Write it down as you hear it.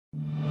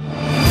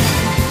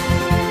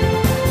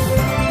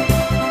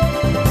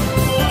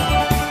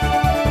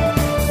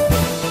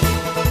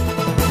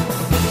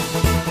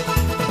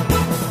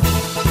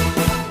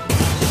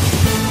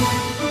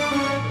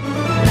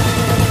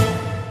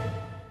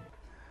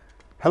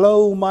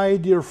Hello, my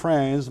dear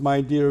friends, my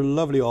dear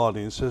lovely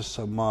audiences,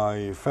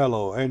 my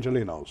fellow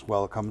Angelinos.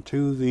 Welcome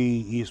to the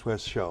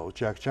East-West Show.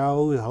 Jack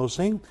Zhao is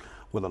hosting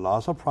with a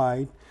lot of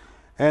pride.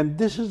 And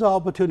this is the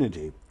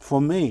opportunity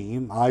for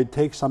me. I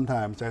take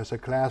sometimes as a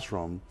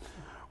classroom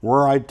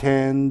where I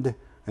tend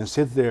and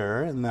sit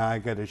there and I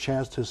get a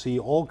chance to see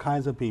all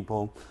kinds of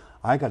people.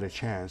 I got a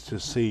chance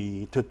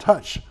to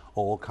touch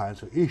all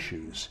kinds of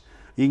issues,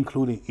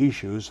 including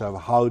issues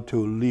of how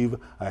to live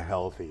a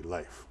healthy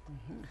life.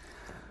 Mm-hmm.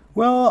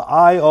 Well,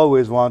 I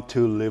always want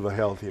to live a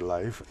healthy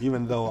life,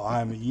 even though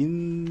I'm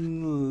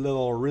in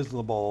little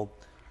reasonable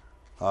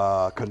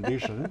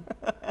condition,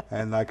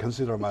 and I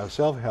consider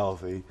myself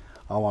healthy.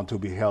 I want to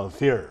be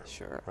healthier.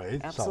 Sure. Right?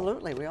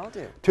 Absolutely, we all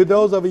do. To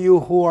those of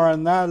you who are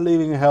not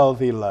living a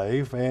healthy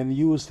life and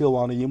you still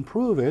want to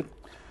improve it,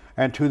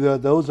 and to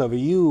those of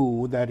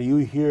you that you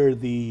hear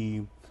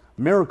the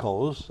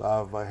miracles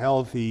of a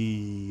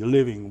healthy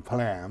living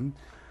plan,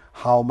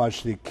 how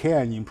much they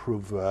can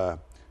improve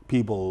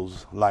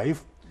people's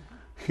life.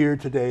 Here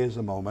today is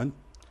a moment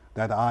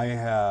that I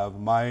have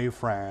my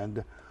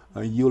friend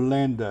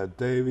Yolanda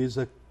Davis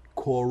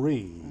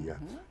Corey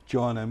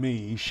joining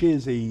me.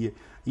 She's a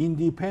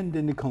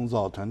independent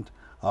consultant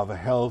of a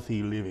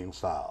healthy living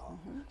style.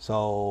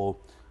 So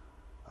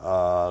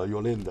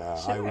Yolanda,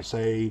 Sure. I would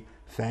say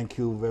thank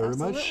you very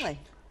much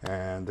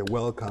and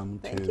welcome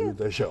to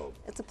the show.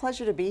 It's a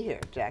pleasure to be here,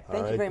 Jack.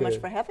 Thank you very much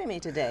for having me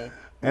today.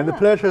 And the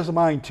pleasure is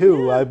mine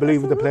too. Yeah, I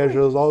believe absolutely. the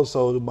pleasure is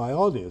also my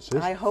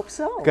audiences. I hope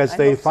so. Because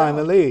they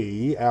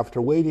finally,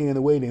 after waiting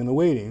and waiting and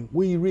waiting,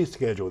 we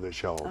rescheduled the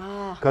show.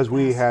 Because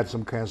we had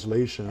some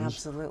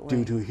cancellations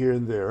due to here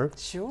and there.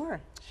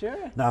 Sure,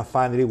 sure. Now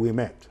finally we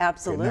met.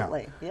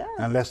 Absolutely, yeah.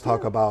 And let's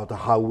talk about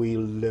how we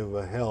live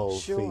a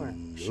healthy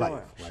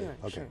life.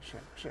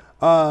 Sure.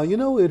 You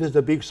know, it is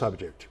a big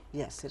subject.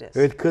 Yes, it is.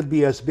 It could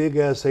be as big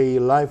as a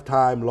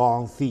lifetime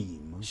long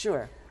theme.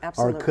 Sure,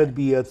 absolutely. Or it could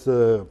be as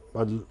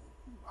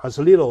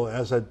little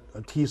as a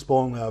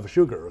teaspoon of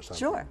sugar or something.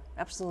 Sure,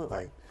 absolutely.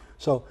 Right.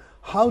 So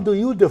how do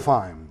you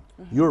define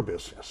your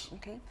business?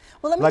 Okay.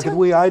 Well, let me like the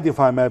way I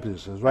define my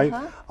business, right?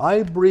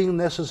 I bring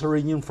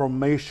necessary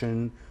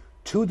information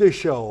to the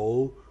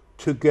show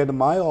to get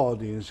my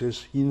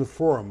audiences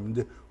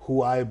informed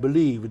who I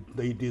believe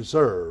they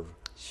deserve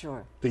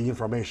the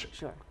information.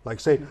 Sure. Like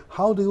say,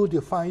 how do you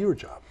define your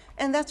job?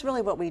 And that's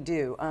really what we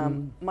do.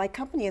 My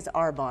company is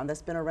Arbonne,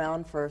 that's been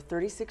around for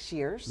 36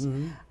 years.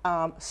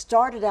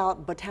 Started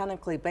out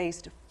botanically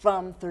based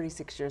from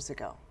 36 years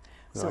ago.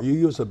 So you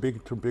use a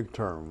big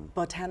term.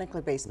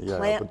 Botanically based, yeah,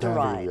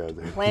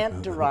 plant-derived,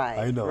 plant-derived,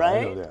 I know, right?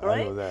 I know that.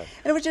 Right? I know that.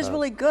 And which is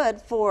really good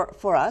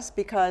for us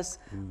because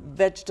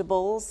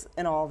vegetables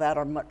and all that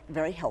are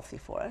very healthy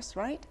for us,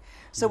 right?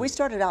 So we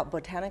started out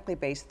botanically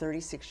based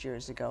 36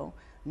 years ago,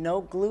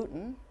 no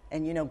gluten.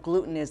 And you know,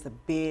 gluten is the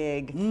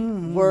big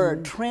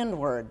word, trend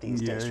word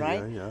these days,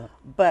 right? Yeah.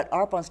 But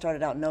Arbonne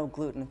started out no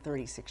gluten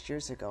 36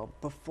 years ago,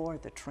 before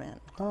the trend.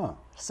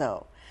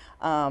 So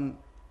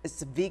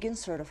it's vegan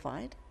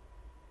certified,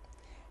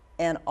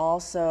 and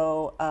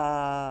also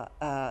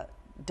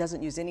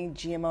doesn't use any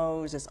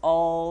GMOs. It's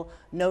all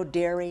no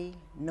dairy,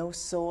 no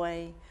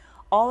soy,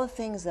 all the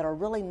things that are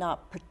really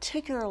not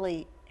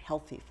particularly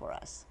healthy for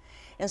us.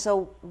 And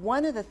so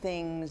one of the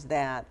things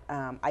that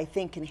I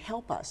think can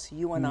help us,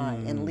 you and I,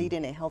 in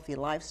leading a healthy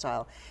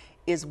lifestyle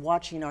is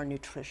watching our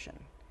nutrition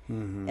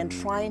and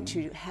trying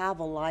to have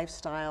a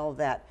lifestyle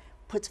that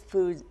puts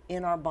food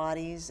in our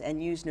bodies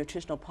and use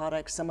nutritional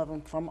products, some of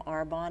them from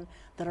Arbonne,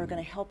 that are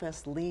going to help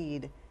us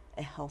lead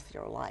a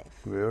healthier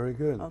life. Very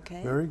good.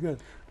 Okay. Very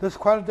good. That's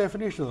quite a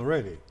definition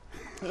already.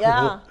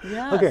 Yeah.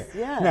 Yes. Okay.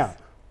 Yes. Now,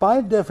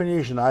 by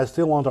definition, I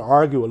still want to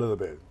argue a little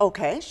bit.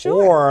 Okay,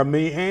 sure. Or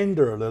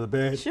meander a little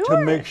bit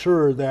to make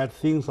sure that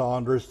things are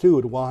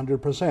understood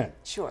 100%.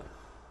 Sure.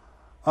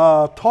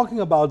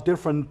 Talking about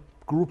different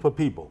group of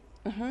people.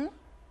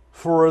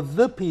 For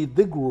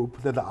the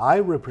group that I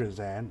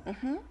represent,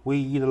 we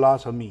eat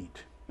lots of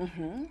meat.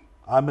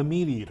 I'm a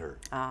meat eater.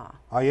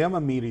 I am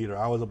a meat eater.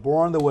 I was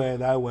born that way.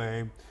 I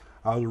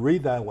was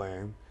raised that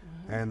way.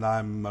 And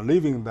I'm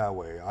living that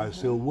way. I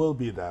still will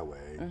be that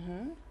way.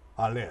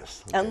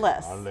 Unless I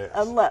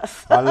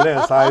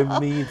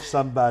meet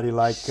somebody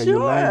like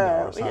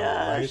Yolanda or something,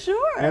 right?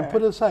 Sure. And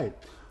put aside.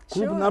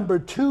 Group number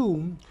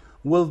 2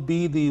 will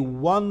be the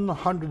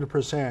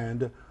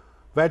 100%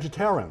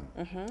 vegetarian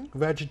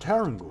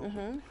group.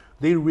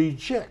 They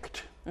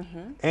reject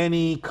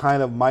any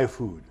kind of my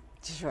food.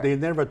 They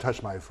never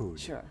touch my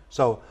food.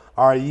 So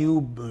are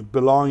you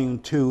belonging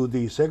to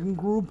the second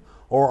group,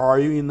 or are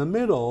you in the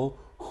middle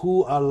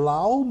who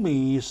allow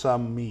me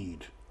some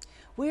meat?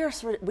 We are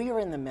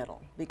in the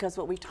middle, because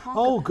what we talk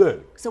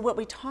So what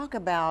we talk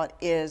about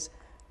is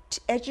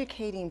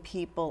educating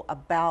people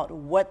about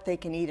what they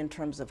can eat in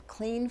terms of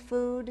clean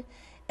food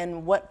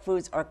and what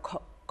foods are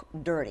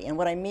dirty. And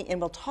what I mean, and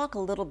we'll talk a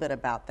little bit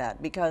about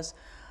that, because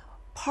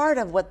part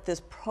of what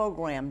this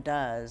program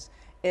does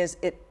is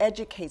it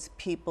educates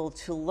people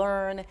to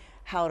learn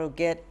how to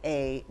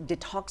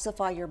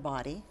detoxify your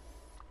body.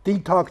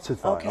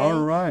 Detoxify, okay?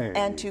 all right.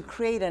 And to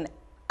create an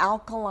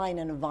alkaline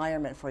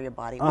environment for your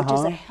body, which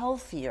is a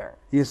healthier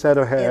instead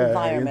of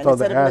environment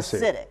instead of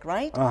acidic,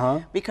 right?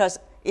 Because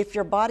if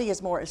your body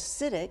is more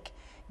acidic,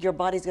 your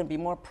body's going to be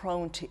more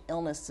prone to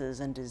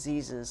illnesses and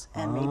diseases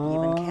and maybe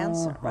even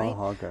cancer, right?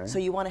 So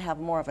you want to have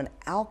more of an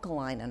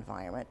alkaline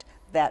environment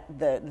that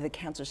the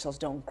cancer cells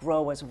don't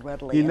grow as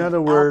readily. In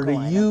other words,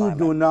 you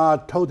do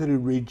not totally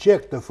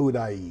reject the food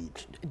I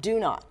eat. Do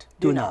not.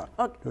 Do not.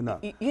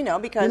 You know,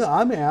 because...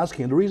 I'm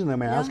asking, the reason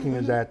I'm asking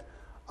is that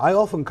I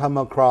often come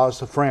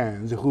across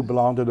friends who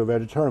belong to the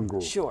vegetarian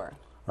group. Sure.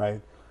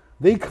 Right?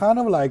 They kind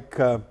of like...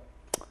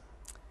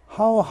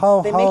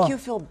 They make you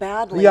feel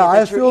badly. Yeah,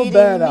 I feel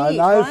bad. Meat,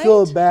 and I right?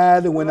 feel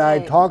bad when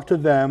I talk to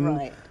them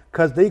Right.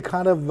 because they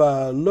kind of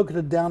look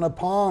down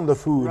upon the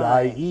food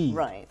I eat.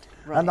 Right.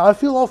 And I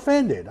feel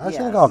offended. I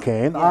think,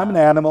 okay, I'm an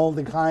animal,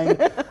 the kind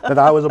that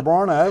I was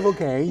born of.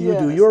 Okay, you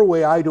do your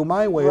way, I do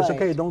my way. It's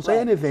okay, don't say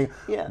anything,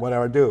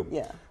 whatever I do.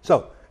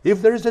 So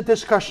if there is a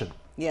discussion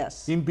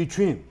in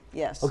between,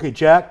 okay,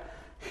 Jack,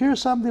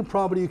 here's something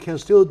probably you can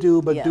still do,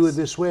 but do it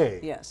this way.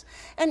 Yes,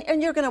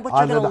 and you're gonna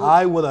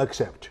I will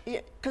accept.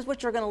 Because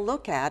what you're gonna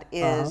look at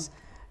is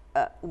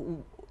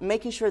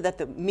making sure that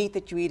the meat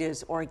that you eat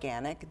is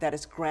organic, that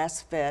it's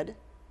grass-fed,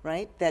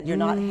 right? That you're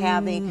not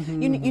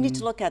having. You need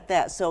to look at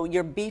that. So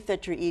your beef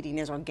that you're eating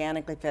is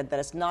organically fed. That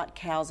it's not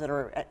cows that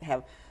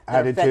have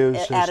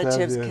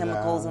additives,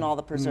 chemicals, and all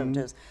the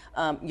preservatives.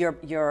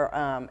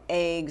 Your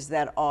eggs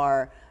that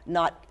are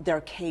not,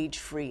 they're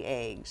cage-free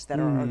eggs that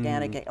are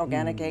organic.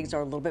 Organic eggs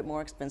are a little bit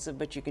more expensive,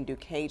 but you can do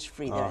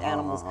cage-free. They're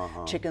animals.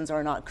 Chickens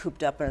are not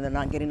cooped up and they're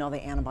not getting all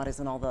the antibodies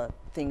and all the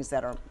things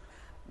that are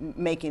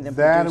making them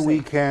that producing. we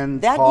can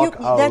talk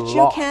a lot. That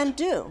you can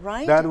do,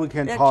 right? That we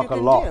can talk a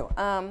lot.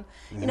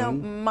 You know,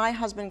 my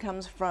husband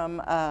comes from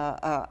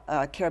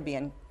a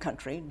Caribbean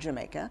country,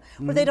 Jamaica,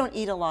 where they don't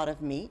eat a lot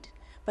of meat,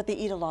 but they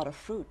eat a lot of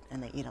fruit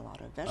and they eat a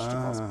lot of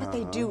vegetables, but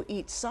they do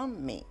eat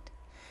some meat.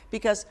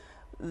 Because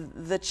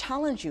the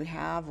challenge you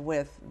have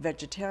with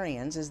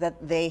vegetarians is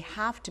that they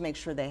have to make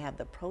sure they have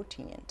the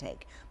protein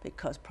intake,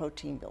 because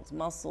protein builds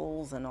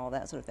muscles and all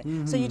that sort of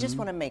thing. So you just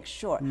want to make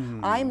sure.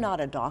 I'm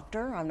not a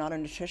doctor, I'm not a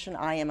nutrition,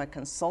 I am a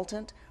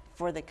consultant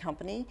for the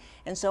company,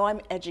 and so I'm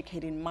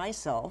educating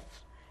myself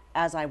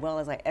as I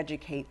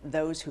educate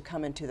those who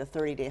come into the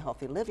 30-day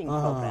healthy living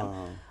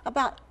program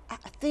about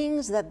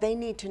things that they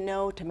need to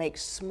know to make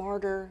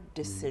smarter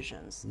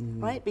decisions,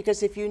 right?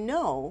 Because if you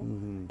know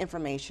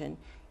information,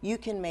 you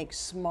can make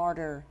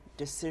smarter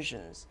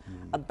decisions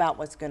about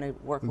what's going to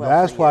work well for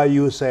you. That's why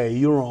you say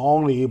you're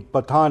only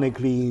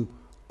botanically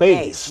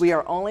based. We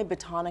are only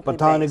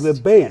botanically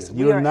based. Yes,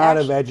 you're not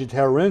a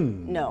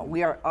vegetarian. No,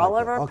 we are. All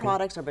of our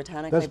products are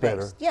botanically based.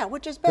 That's better. Yeah,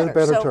 which is better.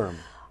 That's a better term.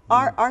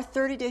 Our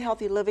 30-day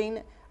healthy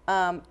living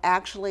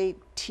actually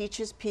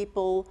teaches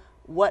people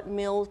what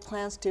meal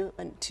plans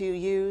to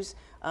use,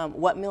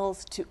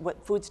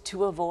 what foods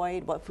to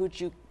avoid, what foods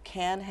you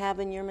can have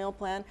in your meal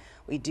plan.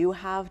 We do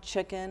have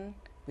chicken.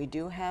 We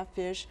do have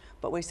fish,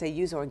 but we say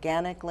use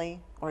organic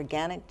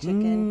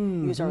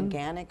chicken, use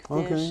organic fish.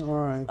 Okay, all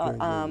right.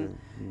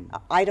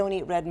 I don't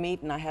eat red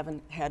meat, and I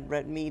haven't had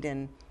red meat.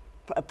 In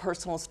a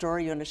personal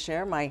story you want to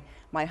share, my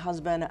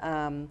husband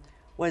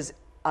was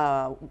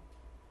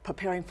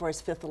preparing for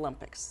his 5th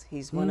Olympics.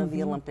 He's one of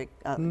the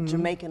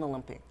Jamaican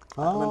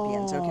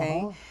Olympians,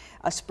 okay?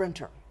 A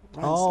sprinter.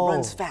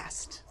 Runs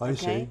fast. I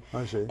see.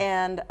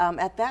 And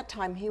at that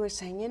time he was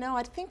saying, you know,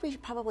 I think we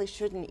probably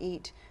shouldn't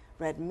eat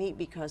red meat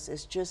because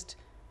it's just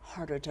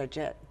harder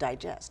to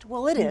digest.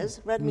 Well, it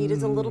is. Red meat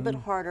is a little bit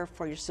harder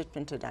for your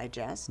system to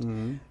digest.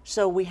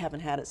 So we haven't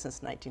had it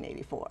since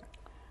 1984.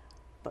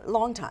 But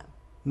long time.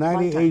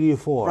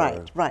 1984.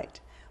 Right.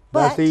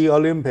 That's the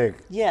Olympic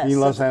in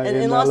Los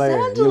Angeles. In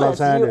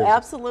Los Angeles.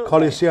 Absolutely.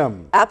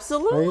 Coliseum.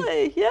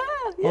 Right? Yeah.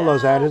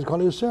 Los Angeles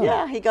Coliseum.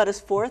 Yeah, he got his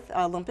 4th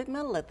Olympic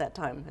medal at that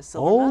time, his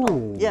silver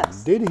medal.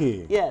 Yes. Did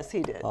he? Yes,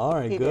 he did. All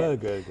right,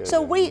 good.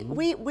 So we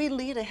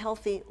lead a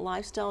healthy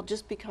lifestyle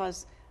just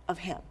because of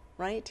him,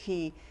 right?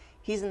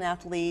 He's an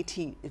athlete.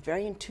 He is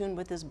very in tune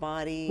with his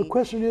body. The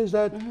question is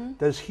that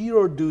does he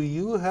or do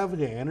you have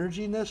the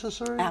energy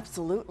necessary?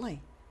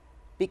 Absolutely.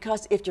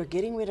 Because if you're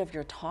getting rid of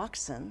your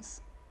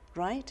toxins,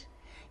 right?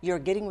 You're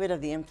getting rid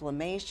of the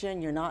inflammation,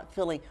 you're not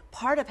feeling,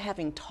 part of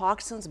having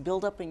toxins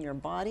build up in your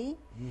body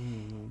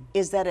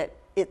is that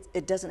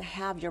it doesn't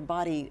have your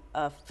body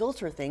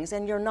filter things,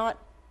 and you're not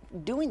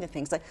doing the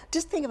things. Like,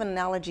 just think of an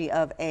analogy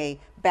of a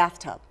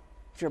bathtub.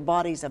 If your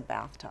body's a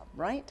bathtub,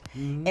 right?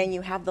 And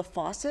you have the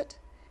faucet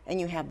and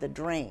you have the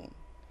drain.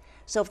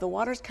 So if the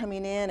water's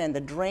coming in and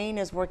the drain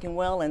is working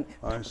well and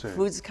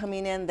food's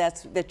coming in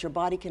that your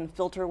body can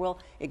filter well,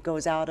 it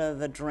goes out of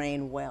the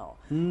drain well.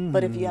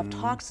 But if you have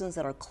toxins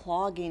that are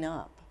clogging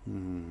up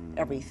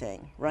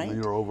everything, right?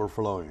 You're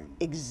overflowing.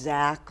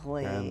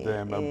 Exactly. And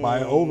then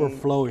by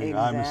overflowing,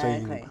 I'm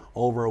saying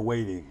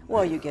overweighting.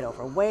 Well, you get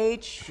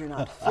overweight, you're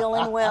not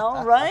feeling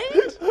well, right?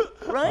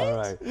 Right? All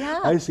right. Yeah.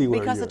 I see where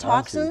because the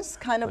toxins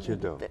kind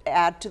of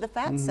add to the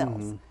fat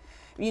cells.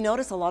 You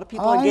notice a lot of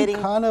people are getting...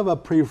 I kind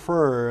of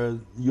prefer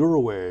your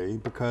way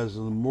because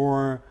the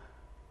more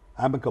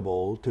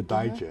amicable to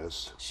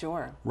digest.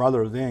 Sure.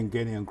 Rather than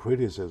getting a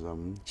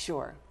criticism.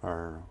 Sure.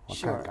 Or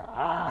sure.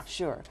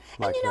 Sure.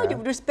 Like and you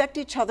respect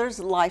each other's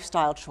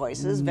lifestyle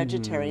choices.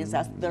 Vegetarians,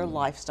 that's their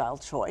lifestyle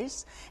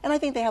choice. And I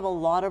think they have a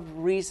lot of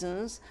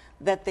reasons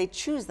that they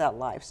choose that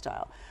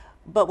lifestyle.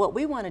 But what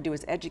we want to do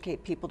is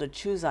educate people to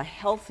choose a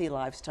healthy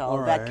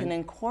lifestyle that can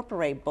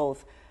incorporate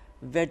both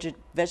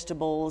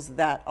vegetables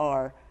that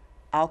are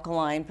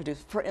alkaline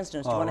produced. For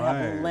instance, you want to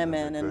have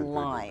lemon and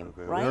lime,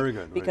 right? Very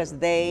good. Because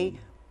they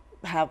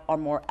are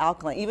more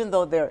alkaline, even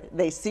though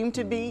they seem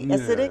to be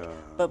acidic,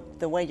 but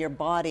the way your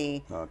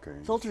body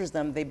filters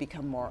them, they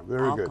become more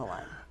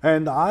alkaline.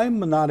 And I'm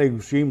not an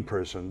extreme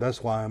person.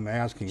 That's why I'm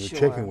asking you,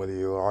 checking with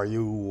you. Are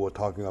you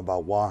talking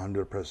about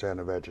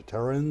 100%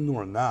 vegetarian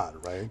or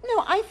not, right?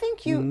 No, I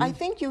think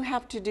you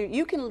have to do.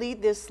 You can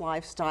lead this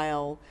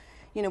lifestyle.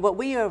 You know what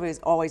we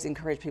always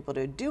encourage people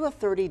to do a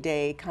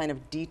 30-day kind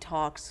of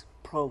detox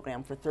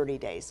program for 30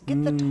 days.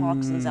 Get the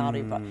toxins out of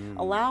your body.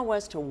 Allow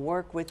us to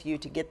work with you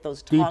to get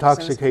those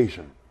toxins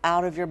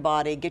out of your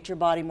body. Get your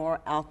body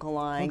more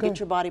alkaline. Get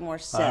your body more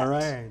set. All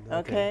right.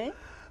 Okay.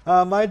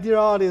 My dear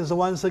audience,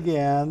 once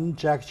again,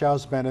 Jack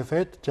Zhao's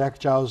benefit, Jack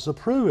Zhao's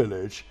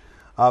privilege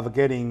of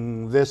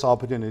getting this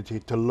opportunity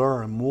to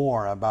learn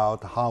more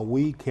about how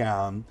we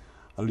can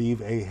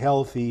live a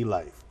healthy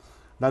life.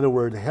 In other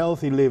words,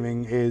 healthy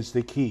living is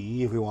the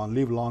key. If you want to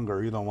live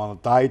longer, you don't want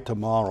to die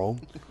tomorrow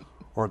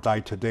or die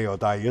today or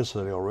die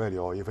yesterday already.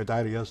 Or if you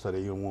died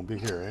yesterday, you won't be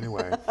here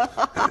anyway.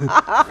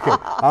 Okay,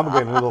 I'm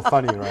getting a little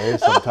funny, right,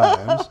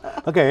 sometimes.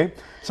 Okay,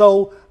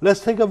 so let's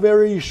take a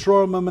very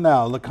short moment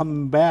now.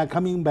 Coming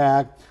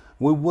back,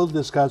 we will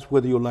discuss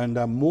with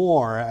Yolanda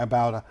more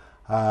about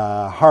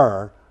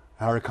her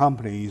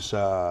company's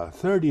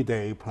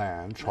 30-day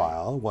plan,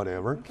 trial,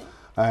 whatever. Okay.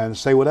 And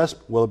stay with us.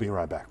 We'll be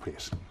right back,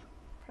 please.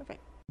 Perfect.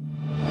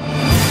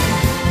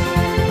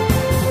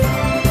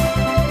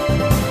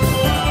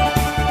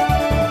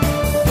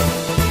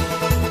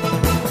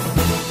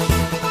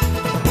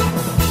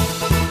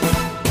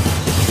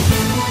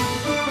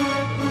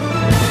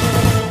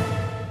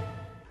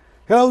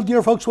 Hello,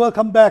 dear folks.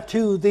 Welcome back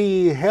to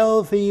the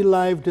Healthy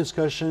Life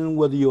discussion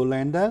with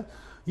Yolanda.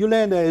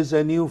 Yolanda is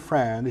a new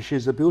friend.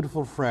 She's a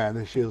beautiful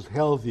friend. She's a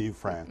healthy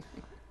friend.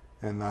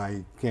 And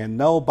I can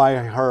know by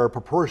her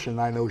proportion,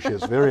 I know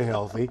she's very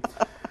healthy.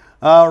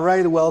 All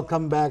right,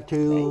 welcome back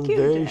to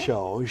the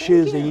show.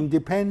 She's an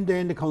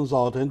independent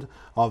consultant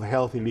of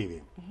healthy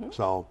living.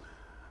 So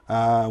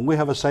we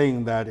have a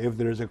saying that if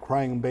there's a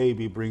crying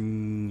baby,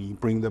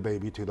 bring the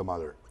baby to the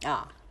mother.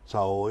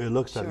 So it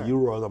looks like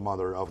you are the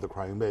mother of the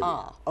crying baby.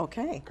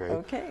 Okay.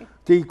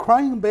 The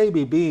crying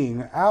baby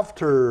being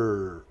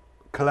after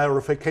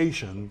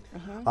clarification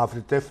of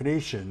the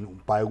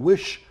definition by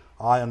which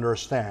I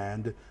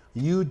understand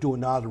you do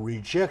not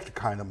reject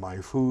kind of my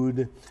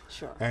food.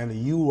 And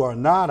you are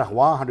not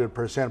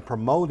 100%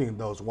 promoting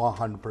those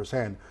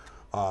 100%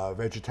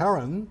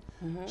 vegetarian.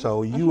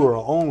 So you are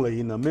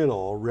only in the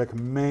middle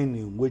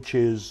recommending which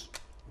is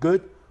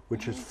good,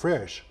 which is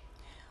fresh,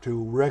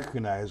 to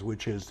recognize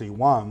which is the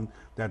one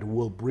that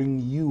will bring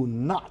you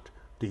not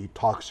the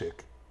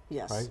toxic.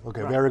 Right?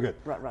 Okay, very good.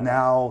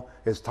 Now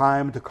it's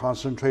time to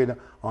concentrate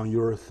on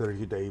your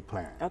 30-day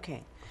plan.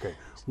 Okay.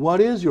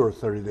 What is your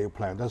 30-day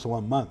plan? That's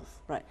 1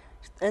 month. Right.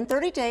 And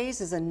 30 days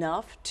is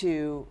enough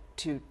to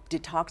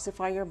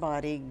detoxify your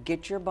body,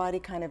 get your body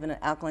kind of in an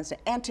alkaline state,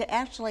 and to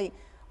actually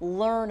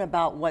learn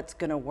about what's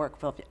going to work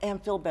for you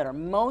and feel better.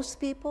 Most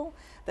people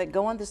that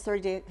go on this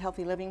 30-day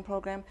healthy living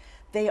program,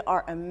 they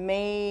are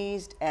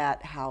amazed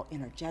at how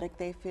energetic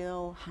they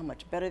feel, how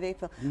much better they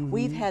feel.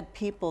 We've had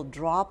people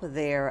drop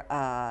their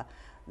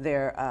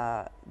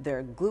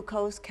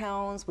glucose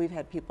counts. We've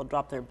had people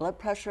drop their blood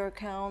pressure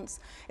counts.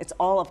 It's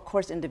all, of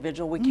course,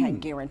 individual. We can't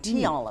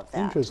guarantee all of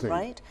that,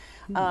 right?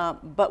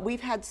 But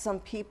we've had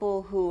some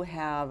people who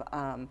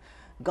have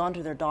gone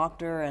to their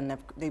doctor and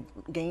they've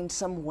gained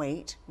some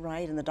weight,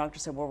 right? And the doctor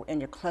said, well,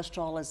 and your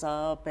cholesterol is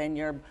up and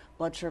your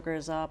blood sugar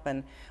is up.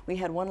 And we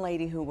had one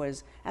lady who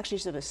was, actually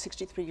she was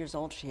 63 years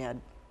old. She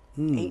had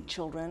 8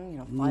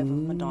 children, 5 of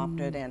them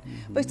adopted. And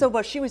but so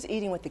what she was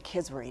eating what the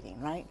kids were eating,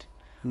 right?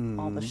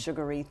 All the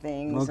sugary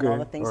things and all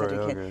the things that you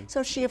can.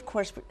 So she, of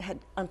course,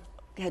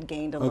 had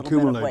gained a little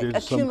bit of weight,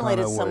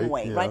 accumulated some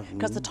weight, right?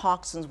 Because the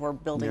toxins were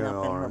building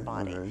up in her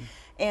body.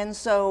 And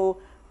so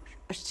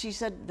she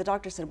said, the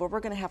doctor said, well, we're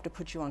going to have to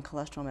put you on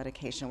cholesterol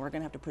medication. We're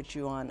going to have to put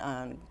you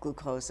on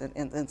glucose and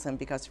insulin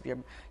because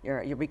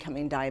you're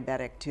becoming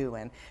diabetic too.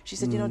 And she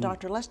said,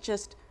 doctor, let's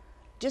just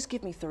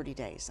give me 30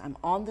 days. I'm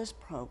on this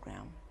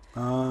program.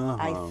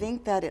 I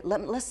think that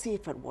let's see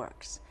if it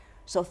works.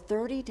 So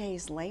 30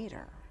 days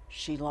later,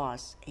 she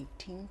lost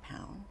 18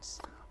 pounds.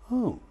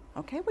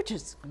 Okay, which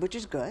is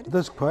good.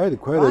 That's quite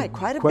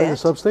a bit.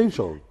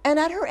 Substantial. And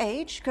at her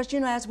age, because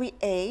as we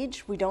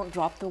age, we don't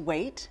drop the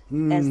weight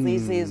as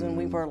easily as when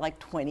we were like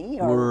 20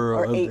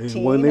 or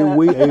 18. When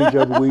we age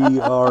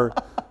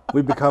up,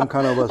 we become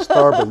kind of a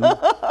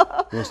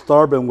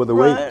starving with the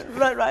weight.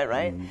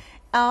 Right.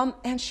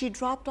 And she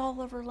dropped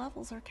all of her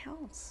levels, her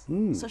counts.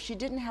 So she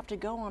didn't have to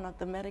go on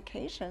the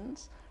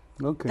medications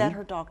that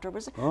her doctor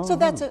was. So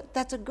that's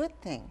a good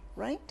thing,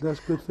 right? That's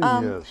a good thing.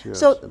 Yes.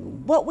 So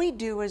what we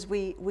do is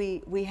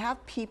we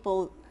have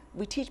people.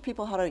 We teach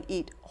people how to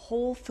eat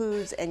whole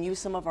foods and use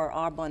some of our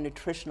Arbonne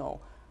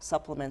nutritional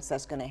supplements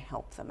that's going to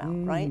help them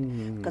out, right?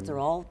 Because they're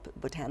all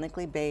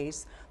botanically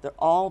based. They're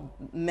all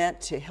meant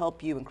to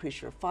help you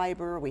increase your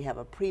fiber. We have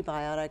a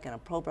prebiotic and a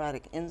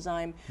probiotic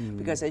enzyme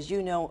because, as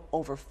you know,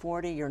 over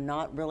 40, you're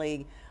not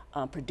really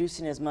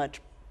producing as much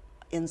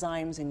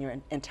enzymes in your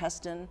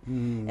intestine.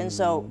 And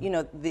so, you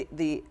know,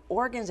 the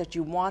organs that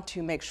you want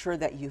to make sure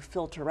that you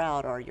filter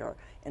out are your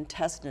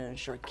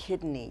intestines, your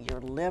kidney, your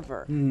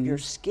liver, your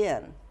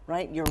skin,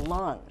 right? Your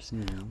lungs.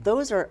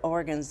 Those are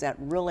organs that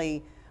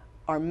really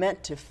are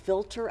meant to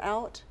filter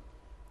out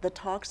the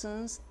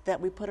toxins that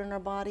we put in our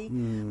body.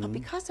 But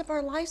because of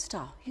our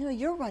lifestyle, you know,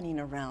 you're running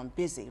around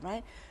busy,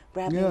 right?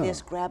 Grabbing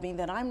this, grabbing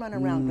that. I'm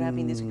running around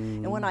grabbing this.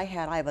 And when I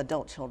have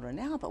adult children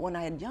now, but when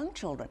I had young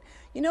children,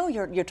 you know,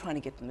 you're trying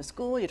to get them to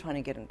school, you're trying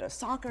to get them to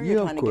soccer,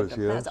 you're trying to get them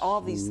to press,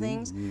 all these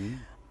things.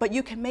 But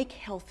you can make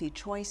healthy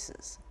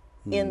choices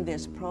in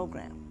this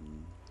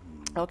program.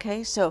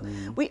 Okay, so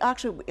we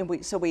actually,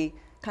 we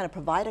kind of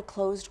provide a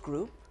closed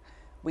group.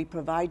 We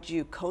provide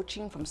you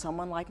coaching from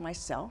someone like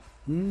myself.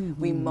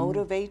 We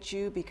motivate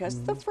you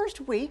because the first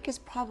week is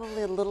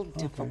probably a little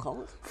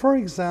difficult. For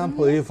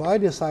example, if I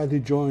decide to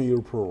join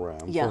your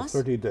program for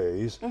 30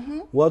 days,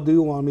 what do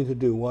you want me to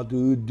do? What do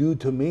you do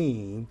to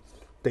me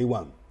day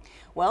one?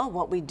 Well,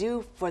 what we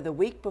do for the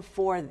week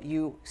before,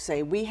 you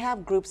say, we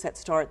have groups that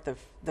start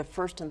the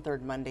first and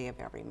third Monday of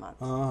every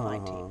month,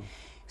 19.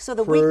 So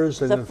the first,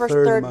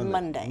 third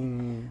Monday.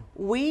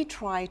 We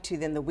try to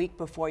then the week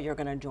before you're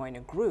going to join a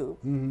group,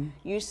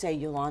 you say,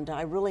 Yolanda,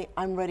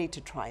 I'm ready to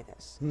try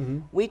this.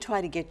 We try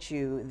to get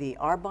you the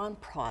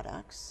Arbonne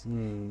products,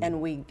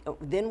 and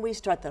then we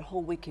start that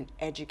whole week in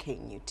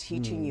educating you,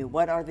 teaching you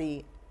what are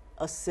the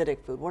acidic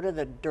food, what are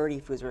the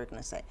dirty foods we're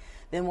going to say,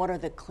 then what are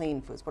the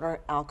clean foods, what are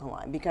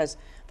alkaline, because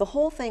the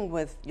whole thing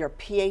with your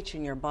pH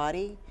in your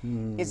body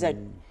is that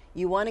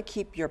you want to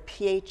keep your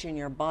pH in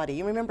your body.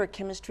 You remember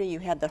chemistry, you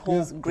had the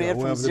whole grid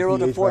from 0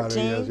 to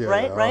 14,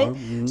 right?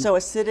 So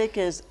acidic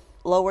is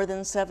lower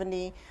than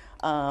 70,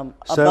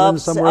 above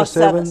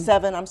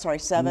 7, I'm sorry,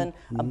 7.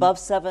 Above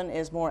 7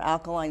 is more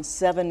alkaline,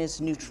 7 is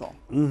neutral,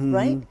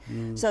 right?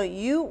 So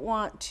you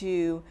want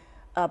to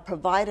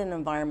provide an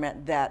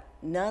environment that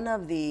none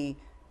of the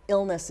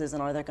illnesses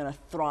are going to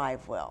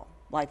thrive well.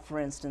 Like, for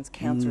instance,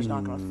 cancer is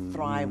not going to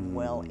thrive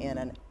well in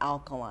an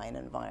alkaline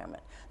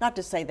environment. Not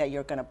to say that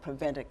you're going to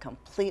prevent it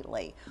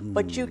completely,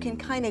 but you can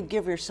kind of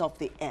give yourself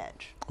the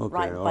edge,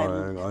 right?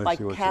 By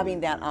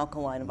having that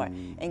alkaline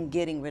environment and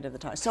getting rid of the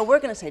toxins. So we're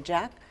going to say,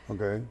 Jack,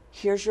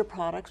 here's your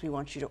products. We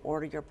want you to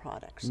order your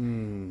products.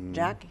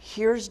 Jack,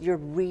 here's your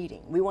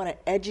reading. We want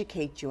to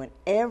educate you, and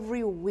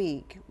every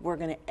week we're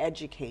going to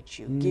educate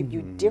you, give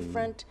you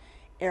different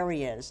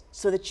areas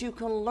so that you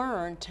can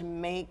learn to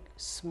make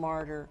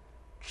smarter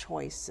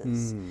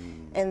choices.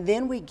 And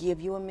then we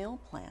give you a meal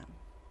plan.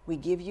 We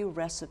give you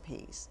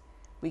recipes.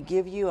 We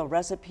give you a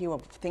recipe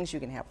of things you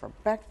can have for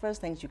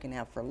breakfast, things you can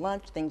have for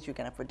lunch, things you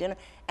can have for dinner,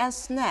 as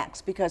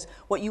snacks, because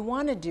what you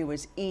want to do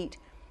is eat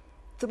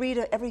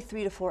every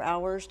 3 to 4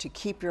 hours to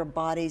keep your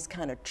bodies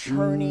kind of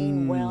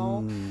churning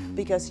well,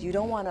 because you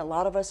don't want, a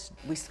lot of us,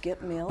 we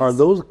skip meals. Are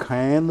those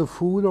canned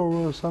food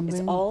or something?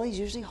 It's always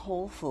usually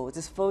whole foods.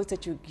 It's foods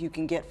that you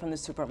can get from the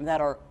supermarket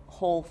that are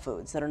whole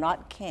foods, that are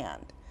not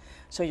canned.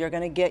 So you're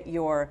going to get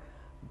your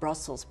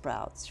Brussels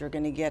sprouts, you're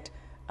going to get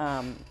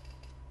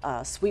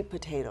sweet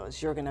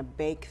potatoes, you're going to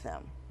bake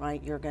them,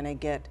 right? You're going to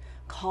get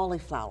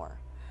cauliflower,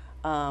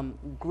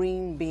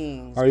 green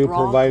beans, Are you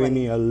broccoli. providing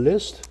me a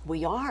list?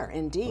 We are,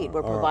 indeed.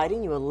 We're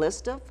providing you a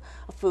list of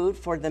food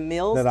for the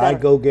meals that I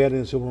go get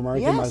in the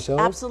supermarket Yes, myself?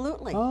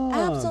 absolutely.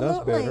 Absolutely.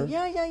 That's better.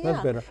 Yeah.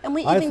 That's better. And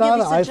we even give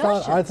you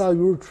suggestions. I thought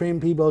you would train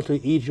people to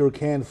eat your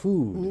canned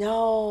food.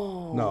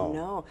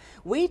 No.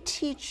 We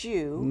teach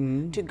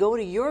you to go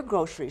to your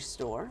grocery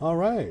store. All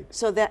right.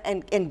 So that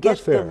and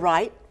get the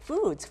right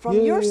foods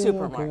from your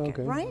supermarket,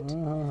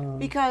 right?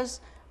 Because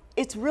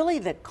it's really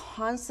the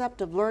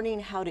concept of learning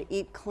how to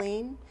eat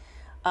clean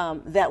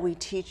that we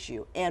teach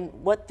you, and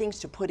what things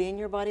to put in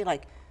your body.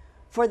 Like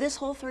for this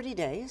whole 30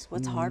 days,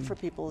 what's hard for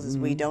people is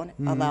we don't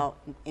allow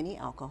any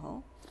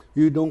alcohol.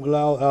 You don't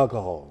allow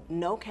alcohol?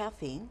 No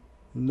caffeine.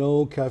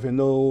 No caffeine,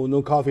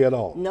 no coffee at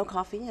all? No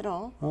coffee at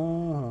all.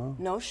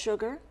 No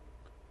sugar.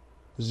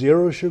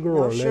 Zero sugar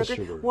or less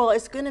sugar? Well,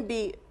 it's going to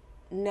be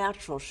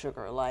natural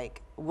sugar.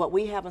 Like what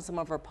we have in some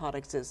of our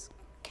products is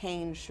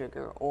cane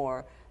sugar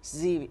or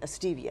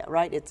stevia,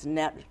 right?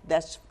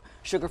 That's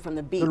sugar from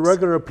the beets. The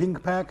regular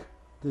pink pack?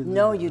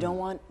 No, you don't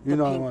want the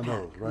pink pack.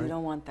 Those, right? You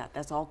don't want that.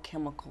 That's all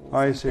chemicals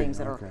and things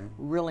that are Okay.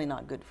 really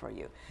not good for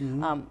you.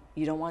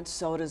 You don't want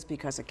sodas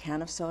because a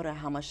can of soda,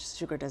 how much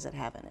sugar does it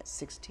have in it?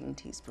 16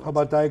 teaspoons. How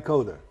about Diet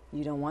Cola?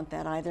 You don't want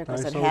that either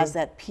because Diet it soda? has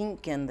that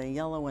pink and the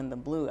yellow and the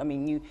blue. I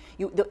mean,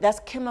 that's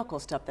chemical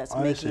stuff that's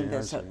making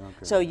this.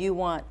 So you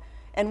want,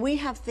 and we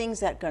have things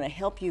that are going to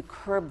help you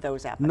curb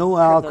those appetites. No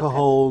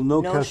alcohol,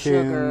 no caffeine,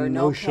 sugar,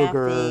 no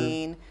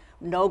caffeine.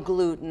 No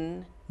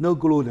gluten. No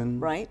gluten.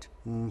 Right.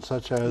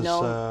 Such as...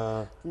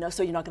 No,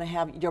 so you're not going to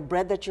have... Your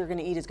bread that you're going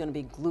to eat is going to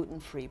be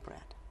gluten-free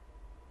bread.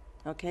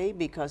 Okay?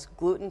 Because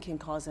gluten can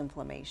cause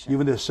inflammation.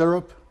 Even the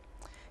syrup?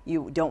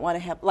 You don't want to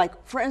have...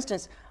 Like, for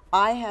instance,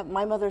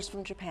 my mother's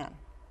from Japan.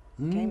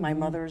 Okay? My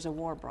mother is a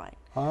war bride.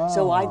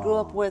 So I grew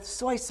up with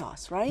soy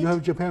sauce, right? You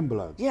have Japan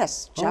blood?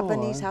 Yes.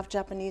 Japanese,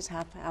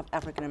 half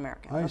African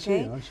American. I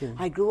see.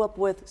 I grew up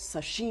with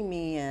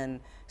sashimi and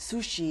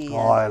sushi. Oh,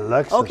 I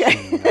like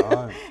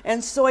sashimi.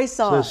 And soy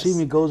sauce.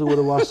 Sashimi goes with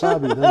the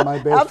wasabi. That's my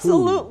best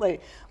Absolutely.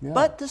 food. Yeah.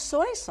 But the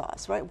soy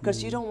sauce, right?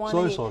 Because you don't want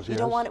soy sauce, you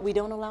don't want it. We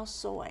don't allow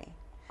soy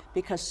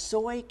because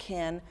soy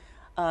can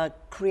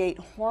create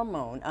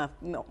hormone,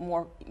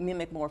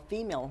 mimic more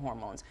female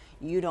hormones.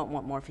 You don't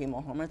want more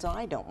female hormones, and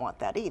I don't want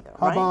that either.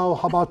 How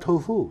about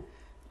tofu?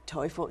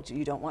 Tofu,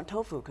 you don't want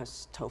tofu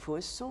because tofu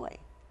is soy.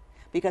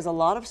 Because a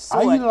lot of soy.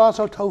 I eat lots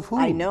of tofu.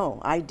 I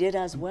know, I did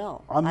as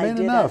well. I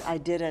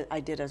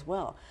did as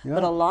well. Yeah.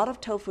 But a lot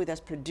of tofu that's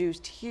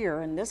produced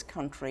here in this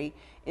country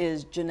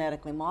is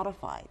genetically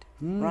modified,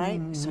 right?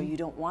 So you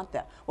don't want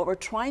that. What we're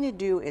trying to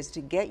do is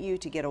to get you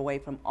to get away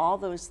from all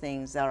those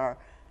things that are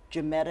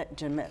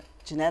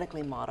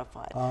genetically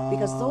modified,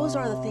 because those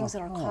are the things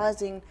that are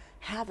causing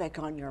havoc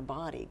on your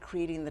body,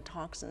 creating the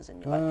toxins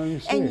in your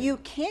body. And you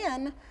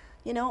can,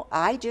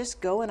 I just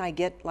go and I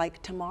get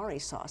like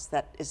tamari sauce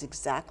that is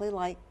exactly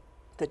like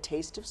the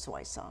taste of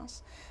soy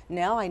sauce.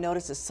 Now I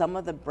notice that some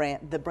of the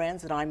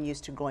brands that I'm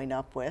used to growing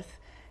up with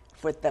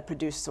that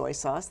produce soy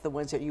sauce, the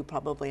ones that you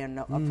probably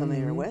are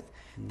familiar with,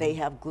 they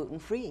have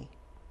gluten-free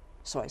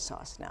soy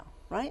sauce now,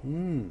 right?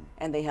 And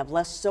they have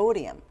less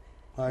sodium.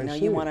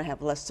 You want to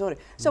have less sodium.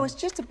 So it's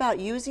just about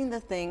using the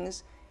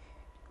things,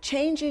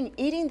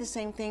 eating the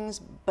same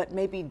things, but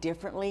maybe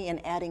differently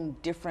and adding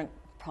different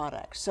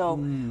products. So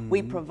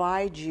we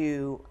provide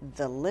you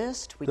the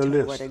list, we tell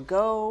you where to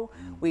go,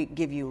 we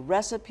give you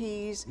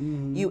recipes.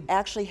 You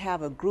actually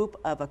have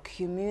a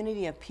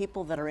community of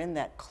people that are in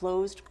that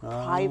closed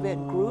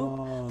private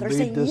group that are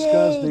saying,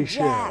 "Yay,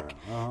 Jack!"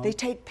 They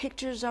take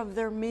pictures of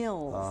their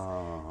meals.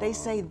 They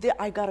say,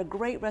 "I got a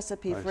great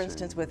recipe, for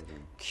instance, with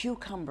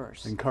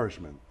cucumbers."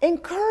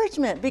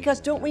 Encouragement,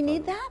 because don't we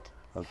need that?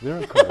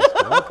 Very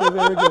okay,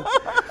 very good.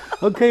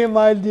 Okay,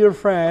 my dear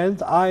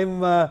friends,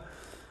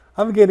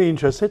 I'm getting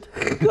interested.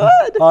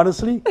 Good.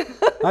 Honestly,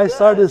 I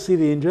started to see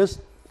the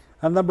interest.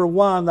 And number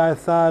one, I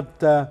thought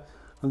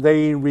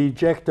they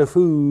reject the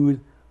food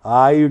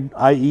I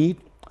eat.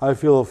 I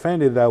feel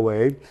offended that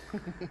way.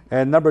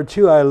 And number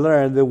two, I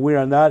learned that we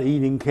are not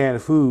eating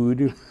canned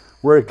food.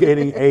 We're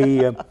getting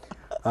a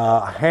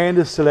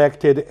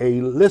hand-selected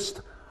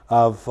list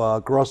of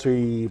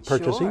grocery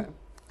purchasing.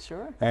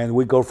 Sure. And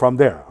we go from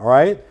there, all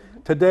right?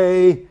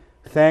 Today,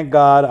 thank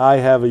God I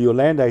have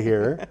Yolanda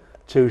here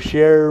to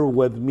share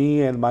with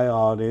me and my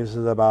audience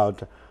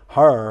about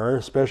her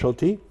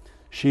specialty.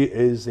 She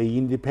is an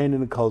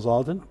independent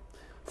consultant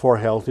for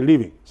healthy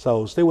living.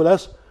 So stay with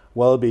us.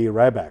 We'll be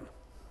right back.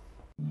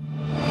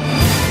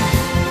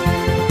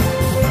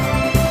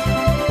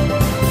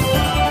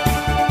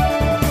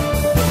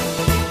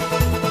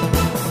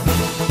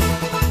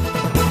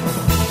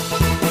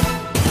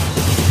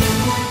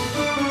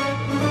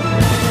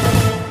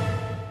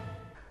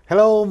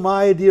 Hello,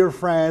 my dear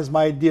friends,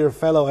 my dear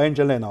fellow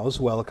Angelenos.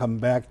 Welcome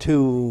back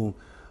to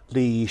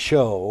the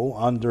show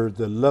under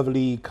the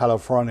lovely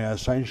California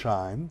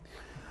sunshine.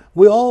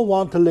 We all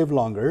want to live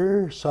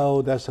longer,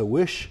 so that's a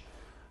wish.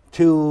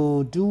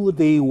 To do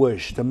the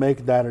wish, to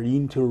make that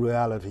into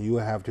reality, you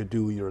have to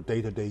do your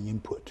day-to-day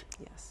input.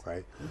 Yes.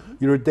 Right?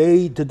 Your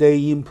day-to-day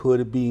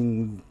input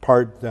being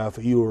part of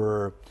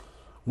your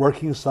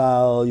working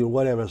style, your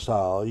whatever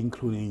style,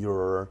 including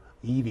your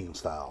eating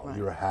style,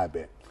 your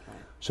habit.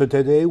 So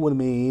today with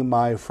me,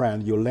 my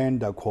friend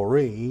Yolanda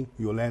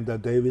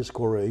Davis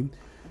Correa.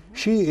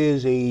 She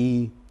is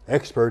an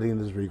expert in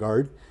this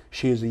regard.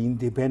 She is an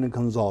independent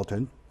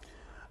consultant.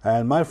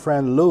 And my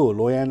friend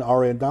Luann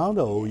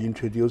Arredondo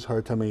introduced her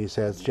to me.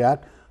 Says,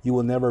 "Jack, you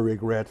will never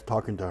regret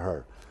talking to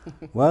her."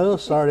 Well,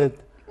 it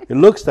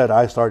looks that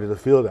I started to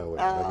feel that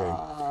way.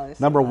 Okay.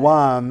 Number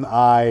one,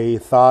 I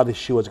thought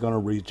she was going to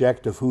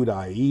reject the food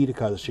I eat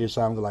because she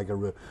sounds like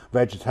a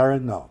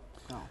vegetarian. No.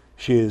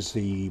 She is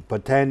the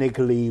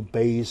botanically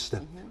based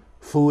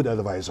food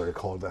advisor,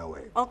 called that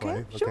way.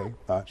 Okay,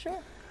 right? Sure.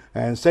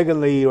 And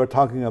secondly, we're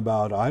talking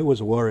about, I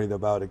was worried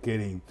about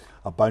getting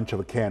a bunch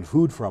of canned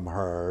food from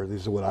her.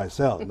 This is what I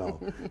sell. No,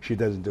 she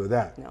doesn't do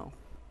that. No.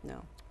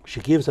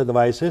 She gives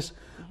advices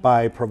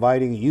by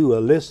providing you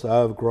a list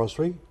of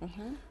grocery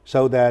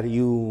so that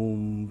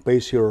you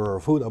base your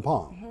food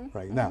upon.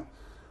 Right now,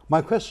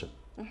 my question.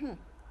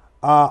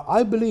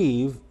 I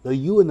believe that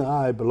you and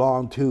I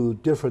belong to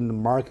different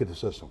market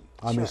systems.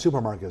 I mean,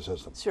 supermarket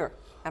systems. Sure,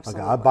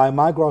 absolutely. Okay, I buy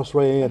my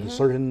grocery at a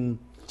certain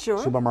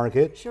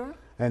supermarket. Sure.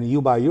 And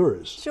you buy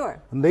yours. Sure.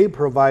 And they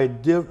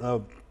provide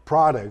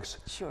products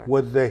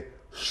with the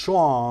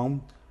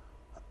strong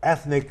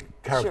ethnic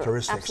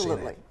characteristics in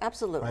it.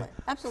 Absolutely. Right?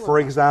 Absolutely. For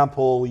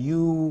example,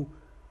 you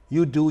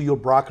do your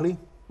broccoli.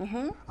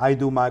 I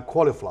do my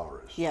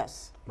cauliflowers.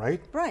 Yes.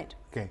 right? Right.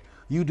 Okay.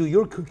 You do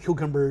your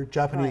cucumber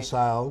Japanese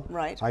style.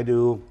 Right. I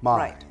do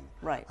mine.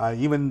 Right.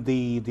 Even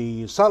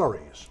the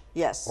celeries.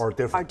 Yes. Are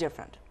different. Are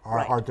different.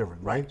 Are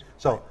different, right?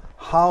 So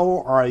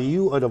how are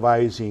you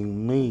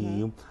advising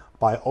me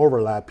by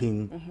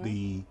overlapping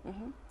the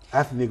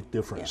ethnic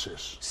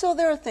differences? Yeah. So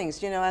there are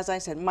things, as I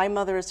said, my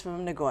mother is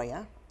from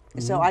Nagoya.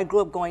 So I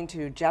grew up going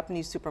to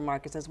Japanese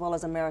supermarkets as well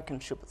as American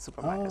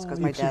supermarkets because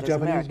my dad is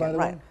Japanese, American. by the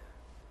way?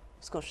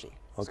 Skoshi.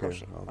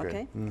 Okay.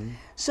 Okay.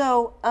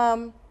 So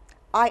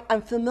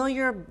I'm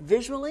familiar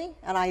visually,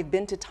 and I've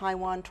been to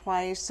Taiwan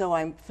twice, so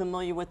I'm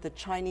familiar with the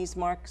Chinese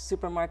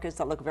supermarkets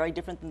that look very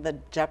different than the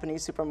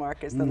Japanese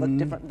supermarkets that look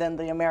different than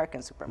the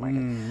American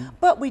supermarket.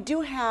 But we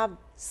do have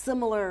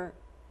similar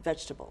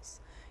vegetables.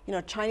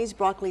 Chinese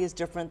broccoli is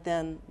different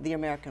than the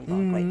American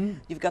broccoli.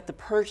 You've got the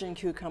Persian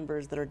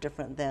cucumbers that are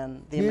different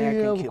than the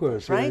American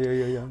cucumbers, right?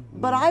 Yeah.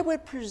 But I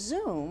would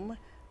presume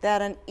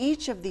that in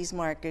each of these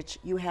markets,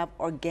 you have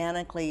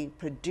organically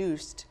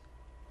produced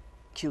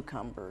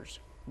cucumbers,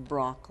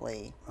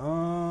 broccoli,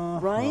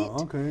 right?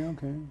 Okay.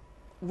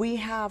 We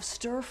have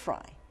stir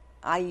fry.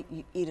 I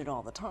eat it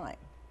all the time.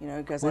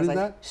 Because What is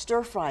that?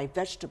 Stir fry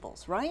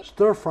vegetables, right?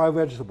 Stir fry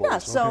vegetables. Yeah,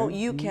 so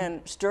you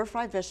can stir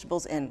fry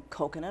vegetables in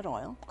coconut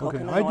oil.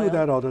 I do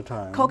that all the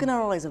time.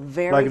 Coconut oil is a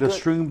very like good. the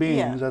string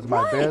beans, that's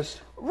my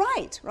best.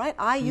 Right.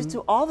 I used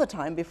to all the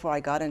time before I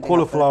got into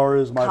cauliflower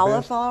is my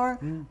cauliflower,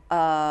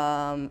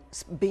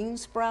 bean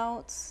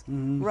sprouts,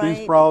 right?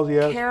 Bean sprouts,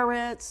 yes.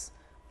 Carrots,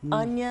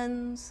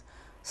 onions,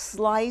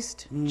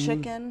 sliced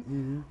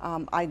chicken.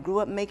 I grew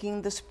up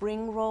making the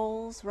spring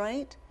rolls,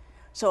 right?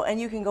 So,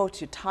 and you can go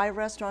to Thai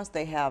restaurants,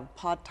 they have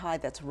pad Thai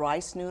that's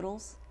rice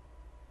noodles,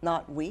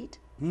 not wheat,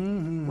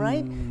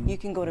 right? You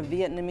can go to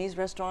Vietnamese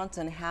restaurants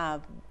and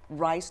have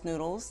rice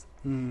noodles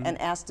and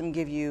ask them to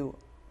give you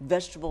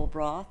vegetable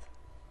broth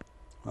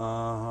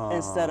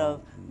instead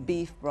of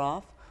beef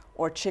broth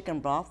or chicken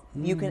broth.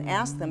 You can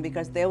ask them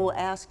because they will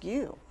ask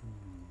you,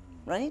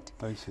 right?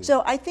 I see.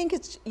 So I think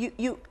it's,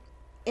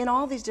 in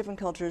all these different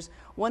cultures,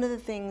 one of the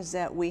things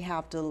that we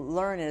have to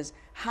learn is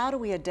how do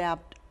we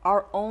adapt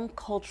our own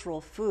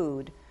cultural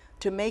food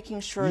to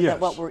making sure that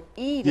what we're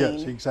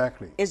eating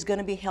is going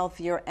to be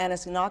healthier and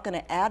it's not going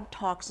to add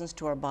toxins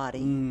to our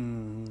body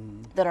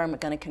that are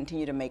going to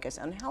continue to make us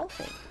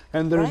unhealthy.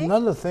 And there's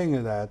another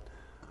thing that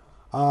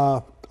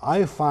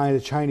I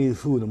find Chinese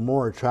food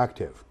more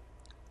attractive.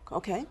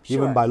 Okay,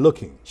 even by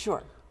looking.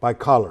 Sure. By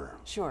color.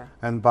 Sure.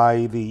 And by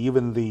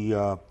even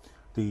the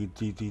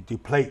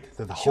plate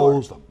that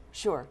holds them.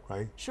 Sure.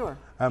 Right? Sure.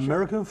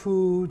 American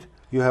food,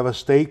 you have a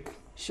steak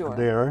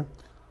there.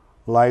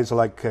 Lies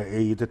like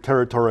the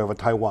territory of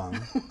Taiwan.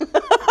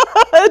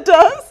 It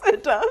does.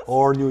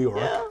 Or New York.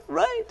 Yeah,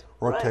 right.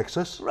 Or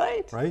Texas.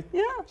 Right.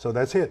 Yeah. So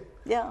that's it.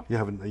 Yeah. You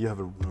have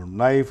a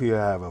knife, you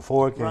have a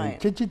fork,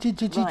 and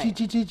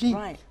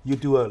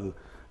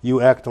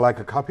you act like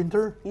a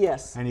carpenter.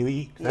 Yes. And you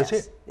eat. That's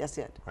it. That's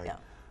it. Right. Yeah.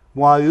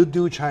 While you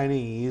do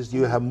Chinese,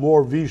 you have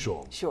more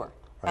visual. Sure.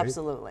 Right?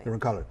 Absolutely.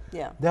 Different color.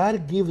 Yeah.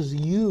 That gives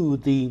you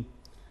the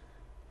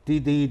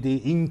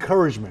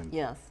encouragement.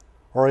 Yes.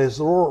 Or it's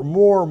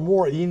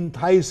more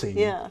enticing.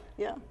 Yeah.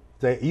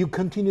 That you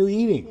continue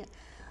eating. Yeah.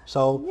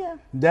 So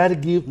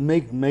that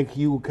make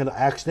you kind of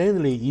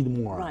accidentally eat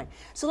more. Right.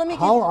 So let me.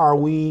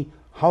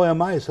 How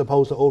am I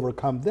supposed to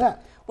overcome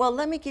that? Well,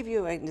 let me give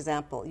you an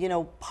example.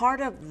 Part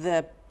of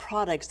the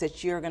products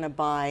that you're going to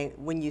buy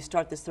when you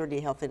start this 30-day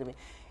healthy living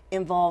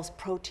involves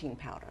protein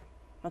powder.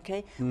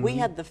 Okay, we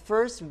had the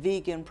first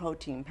vegan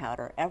protein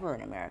powder ever in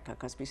America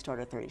because we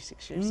started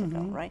 36 years ago,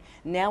 right?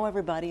 Now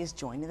everybody is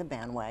joining the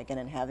bandwagon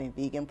and having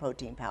vegan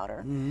protein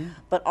powder,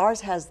 but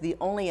ours has the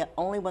only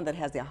one that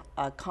has the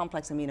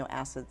complex amino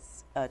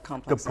acids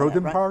complex. The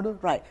protein powder,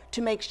 right?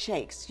 To make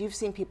shakes, you've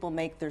seen people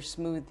make their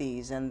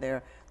smoothies and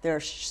their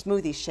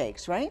smoothie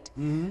shakes, right?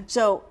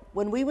 So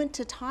when we went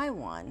to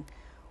Taiwan,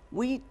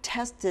 we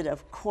tested,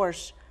 of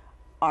course,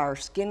 our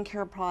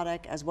skincare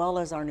product as well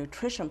as our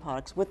nutrition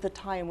products with the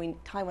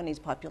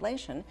Taiwanese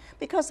population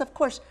because, of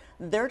course,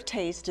 their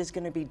taste is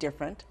going to be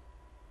different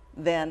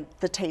than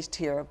the taste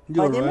here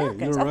by the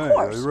Americans. Of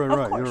course,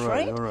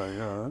 right?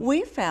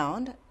 We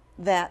found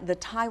that the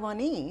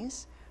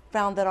Taiwanese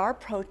found that our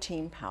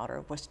protein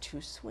powder was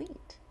too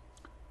sweet.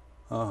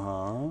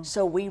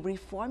 So we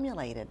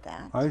reformulated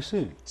that. I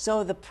see.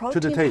 So the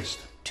protein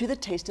to the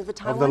taste of the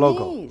Taiwanese. Of the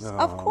local.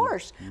 Of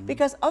course,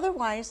 because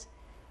otherwise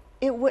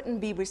it wouldn't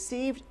be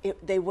received,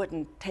 they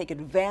wouldn't take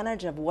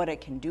advantage of what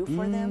it can do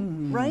for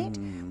them, right?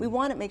 We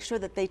want to make sure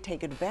that they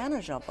take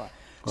advantage of it.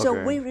 So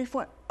we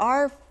reform,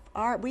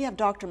 we have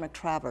Dr.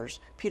 McTravers,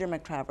 Peter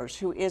McTravers,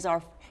 who is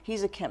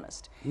he's a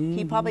chemist.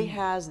 He probably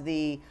has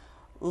the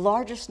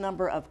largest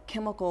number of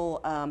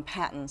chemical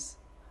patents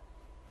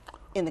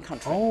in the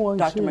country,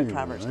 Dr.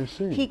 McTravers. I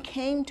see. He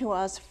came to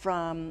us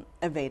from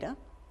Aveda,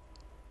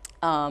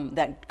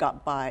 that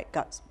got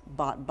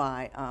bought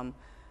by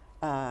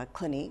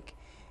Clinique.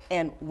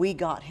 And we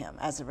got him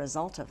as a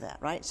result of that,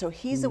 right? So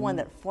he's the one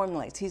that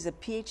formulates. He's a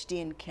PhD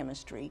in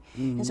chemistry.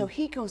 And so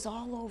he goes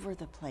all over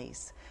the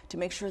place to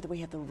make sure that we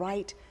have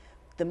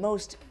the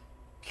most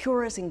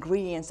purest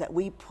ingredients that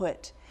we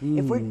put.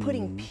 If we're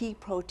putting pea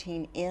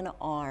protein in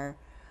our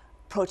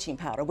protein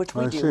powder, which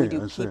we do. We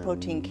do pea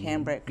protein,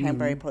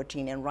 cranberry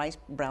protein, and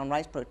brown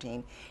rice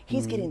protein.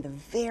 He's getting the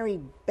very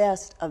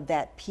best of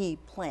that pea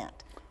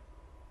plant.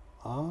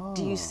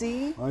 Do you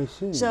see? I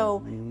see. So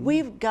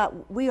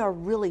we are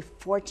really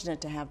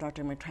fortunate to have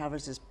Dr.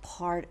 McTravers as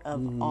part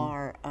of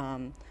our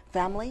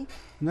family.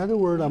 In other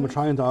words, I'm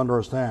trying to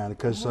understand,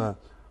 because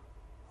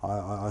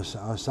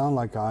I sound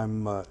like I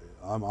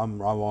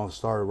want to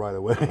start right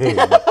away.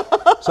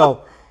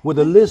 So with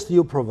the list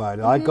you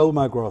provided, I go to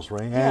my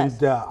grocery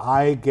and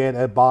I get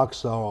a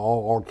box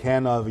or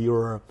can of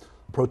your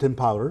protein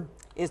powder.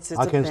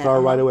 I can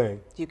start right away.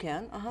 You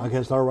can? I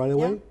can start right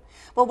away? Yeah.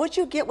 Well, what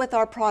you get with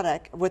our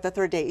product, with the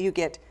third day, you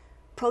get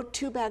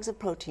 2 bags of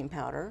protein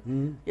powder.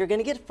 You're going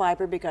to get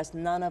fiber because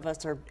none of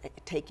us are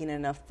taking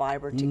enough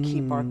fiber to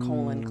keep our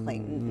colon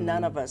clean.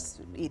 None of us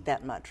eat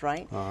that much,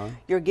 right?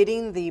 You're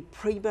getting the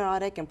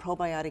prebiotic and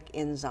probiotic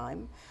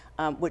enzyme,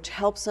 which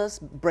helps us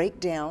break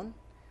down,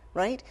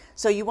 right?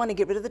 So you want to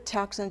get rid of the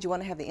toxins. You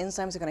want to have the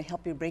enzymes that are going to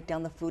help you break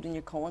down the food in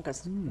your colon,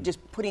 because just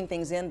putting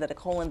things in that a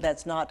colon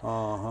that's not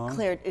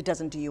cleared, it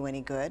doesn't do you any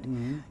good.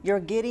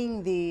 You're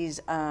getting these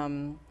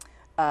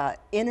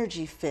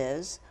energy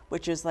fizz,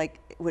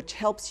 which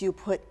helps you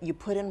put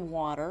in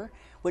water,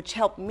 which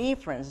helped me,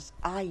 for instance.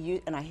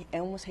 And I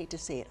almost hate to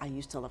say it, I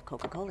used to love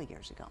Coca-Cola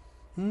years ago.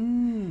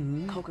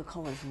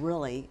 Coca-Cola is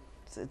really,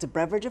 it's a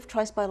beverage of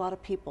choice by a lot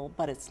of people,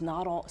 but it's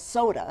not all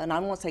soda. And I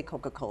won't say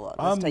Coca-Cola.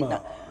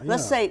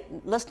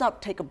 Let's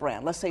not take a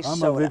brand. Let's say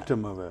soda. I'm a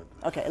victim of it.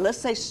 Okay, let's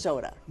say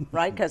soda,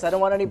 right? Because I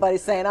don't want anybody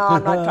saying, "Oh,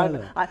 I'm not trying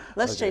to."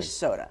 Let's say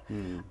soda,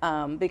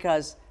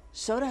 because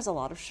soda has a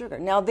lot of sugar.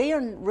 Now, they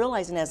are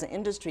realizing as an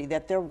industry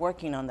that they're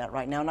working on that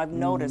right now, and I've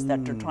noticed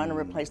that they're trying to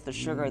replace the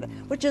sugar,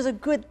 which is a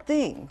good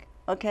thing,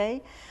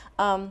 okay?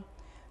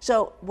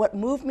 So what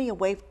moved me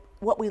away,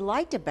 what we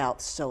liked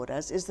about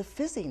sodas is the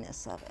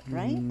fizziness of it,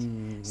 right?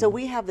 So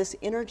we have this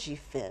energy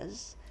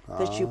fizz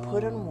that you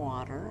put in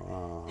water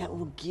that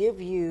will give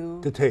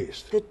you the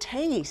taste. The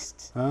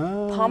taste.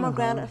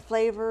 Pomegranate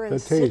flavor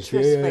and citrus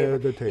flavor.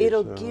 The taste.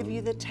 It'll give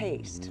you the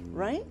taste,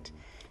 right?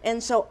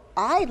 And so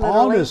I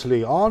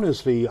literally...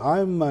 Honestly,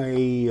 I'm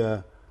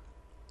a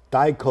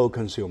Diet Coke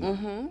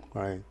consumer,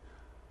 right?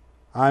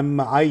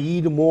 I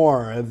eat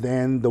more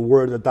than the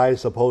word that diet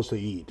is supposed to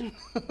eat.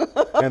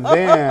 And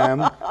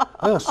then,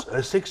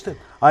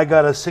 I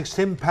got a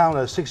 16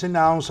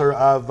 ounce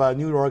of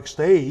New York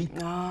steak,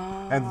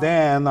 and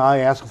then I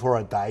ask for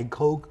a Diet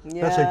Coke.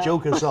 That's a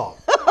joke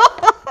itself.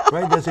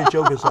 Right? That's a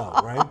joke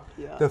itself, right?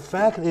 The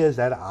fact is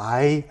that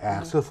I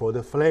asked for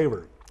the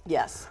flavor.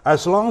 Yes.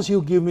 As long as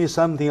you give me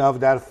something of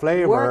that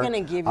flavor, we're going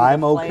to give you I'm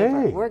the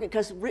flavor. okay.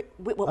 Because what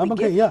I'm we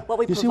okay, give, what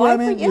we you provide see what I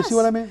mean? for, You see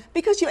what I mean?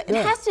 Because it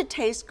has to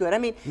taste good. I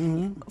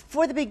mean,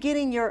 for the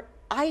beginning,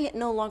 I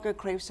no longer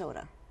crave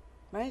soda,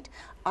 right?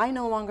 I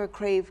no longer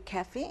crave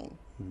caffeine.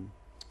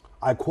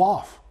 I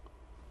quaff.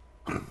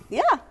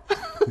 Yeah.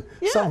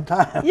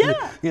 Sometimes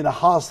in a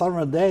hot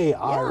summer day,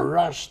 I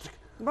rushed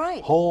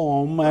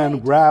home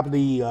and grabbed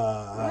the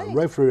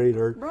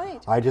refrigerator.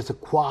 I just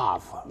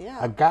quaff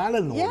a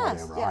gallon or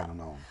whatever. I don't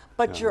know.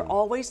 But you're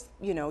always,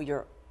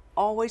 you're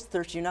always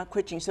thirsty. You're not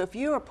quenching. So if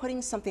you are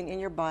putting something in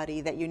your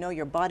body that you know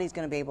your body's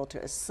going to be able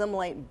to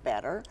assimilate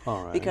better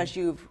because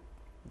you've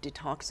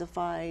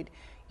detoxified,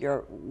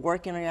 you're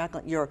working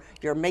on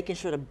you're making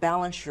sure to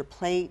balance your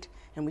plate.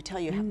 And we tell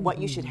you what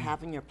you should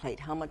have in your plate,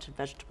 how much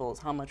vegetables,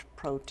 how much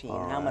protein,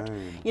 how much.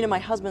 My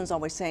husband's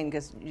always saying,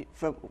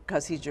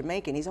 because he's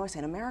Jamaican, he's always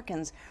saying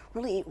Americans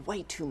really eat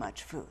way too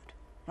much food,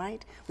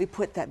 right? We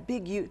put that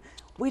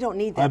we don't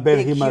need that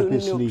big, huge. I bet he must be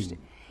sleeping.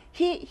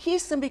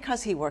 He's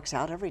because he works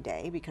out every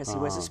day, because he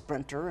was a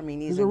sprinter. I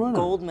mean, he's a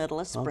gold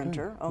medalist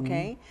sprinter,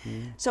 okay?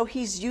 So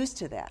he's used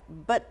to that.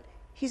 But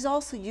he's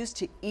also used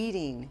to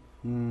eating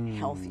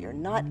healthier,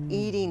 not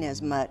eating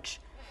as much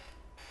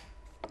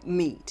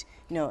meat.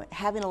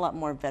 Having a lot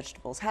more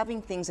vegetables,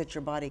 having things that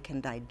your body can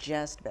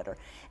digest better.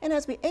 And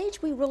as we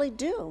age, we really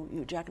do,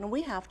 Jack, and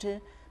we have to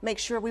make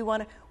sure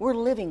we're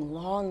living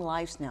long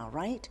lives now,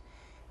 right?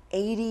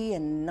 80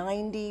 and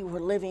 90, we're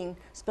living,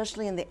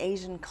 especially in the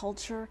Asian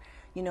culture,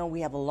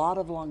 we have a lot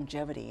of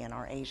longevity in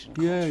our Asian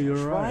culture. Yeah,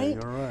 you're right.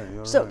 You're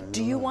right. So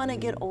do you want to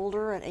get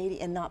older at 80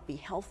 and not be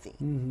healthy?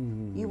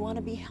 You want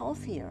to be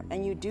healthier,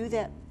 and you do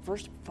that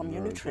first from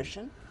your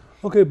nutrition.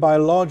 Okay, by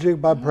logic,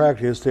 by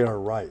practice, they are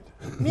right.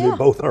 They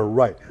both are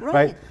right.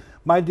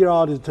 My dear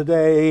audience,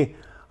 today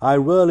I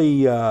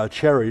really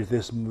cherish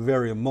this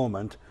very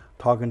moment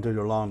talking to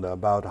Yolanda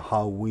about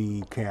how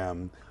we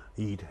can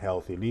eat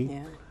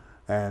healthily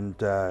and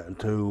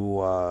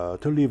to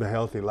live a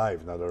healthy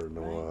life,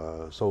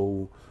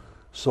 so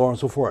on and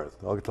so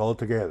forth, all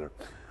together.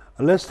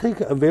 Let's take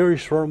a very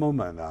short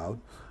moment out.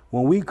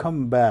 When we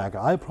come back,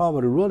 I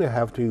probably really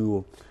have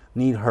to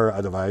need her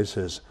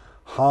advices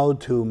how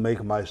to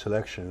make my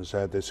selections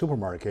at the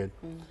supermarket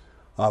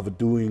of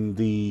doing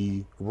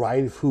the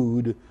right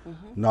food,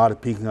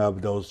 not picking up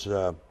those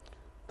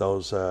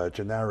those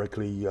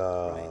generically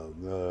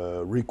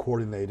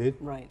recoordinated,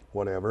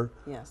 whatever,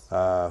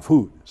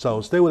 food.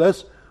 So stay with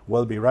us.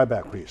 We'll be right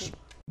back, please.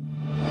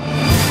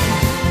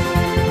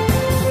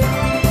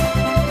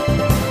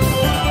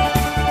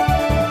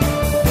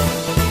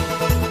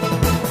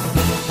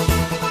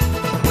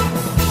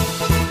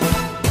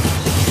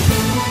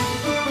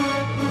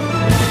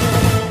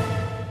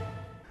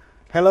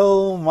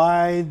 Hello,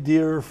 my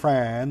dear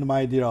friend,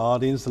 my dear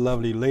audience,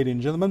 lovely ladies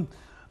and gentlemen.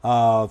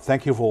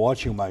 Thank you for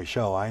watching my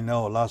show. I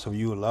know lots of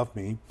you love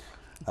me,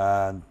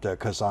 and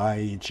because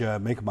I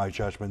make my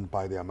judgment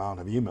by the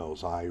amount of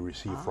emails I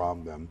receive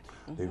from them.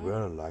 They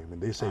really like me.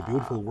 They say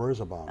beautiful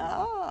words about me.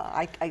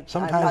 I'm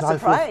not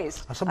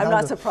surprised. I'm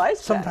not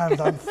surprised.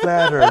 Sometimes I'm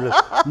flattered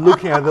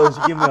looking at those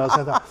emails.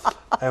 I thought,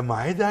 am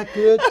I that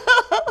good?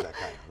 That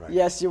kind of, right?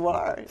 Yes, you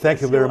are.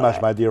 Thank you very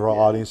much, my dear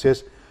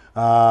audiences.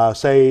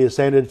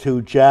 Send it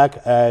to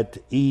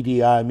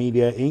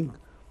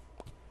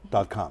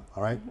jack@edimediainc.com.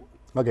 All right.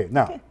 Okay.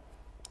 Now,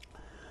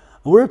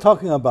 we're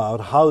talking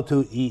about how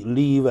to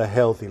live a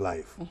healthy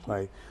life.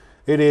 Right.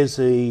 It is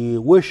a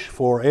wish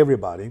for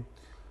everybody,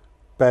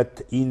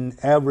 but in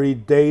every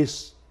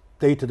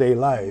day-to-day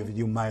life,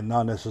 you might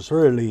not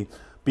necessarily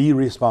be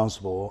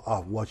responsible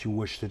of what you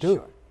wish to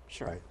do.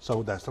 Sure. Right.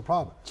 So that's the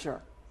problem.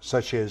 Sure.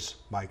 Such is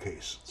my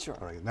case. Sure.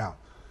 All right. Now,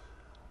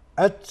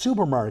 at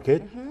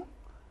supermarket.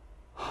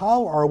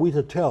 How are we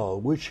to tell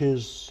which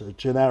is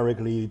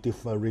generically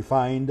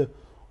refined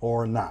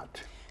or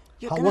not?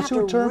 What's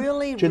your term?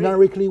 Really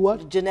generically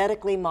what?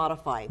 Genetically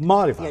modified.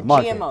 Modified.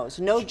 Yeah, GMOs.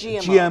 No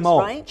GMOs. GMO,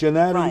 right?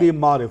 genetically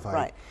modified.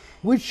 Right.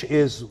 Which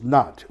is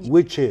not?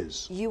 Which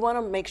is? You want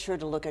to make sure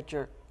to look at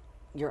your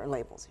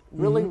labels.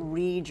 Really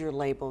read your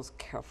labels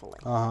carefully.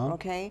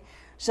 Okay?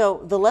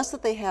 So the less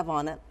that they have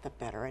on it, the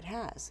better it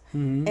has.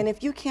 And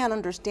if you can't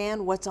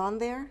understand what's on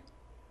there,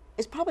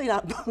 it's probably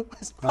not.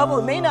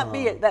 May not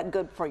be that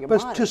good for your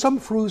body. But to some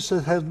fruits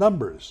that have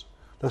numbers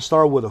that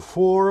start with a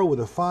 4, with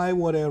a 5,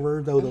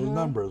 whatever. Those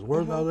numbers.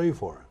 What are they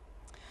for?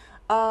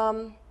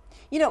 You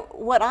know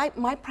what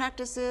my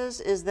practice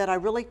is that I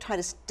really try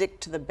to stick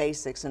to the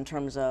basics in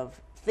terms of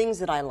things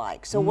that I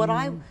like. So when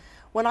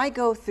I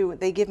go through,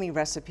 they give me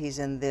recipes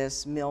in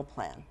this meal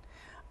plan.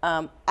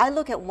 I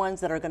look at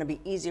ones that are going to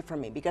be easy for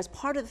me because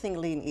part of the thing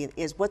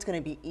is what's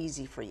going to be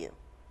easy for you.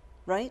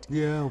 Right?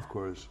 Yeah, of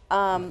course.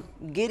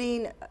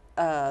 Getting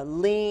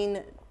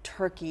lean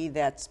turkey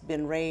that's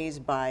been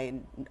raised by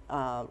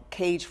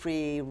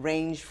cage-free,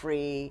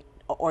 range-free,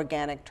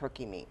 organic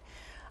turkey meat.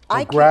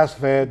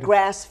 Grass-fed.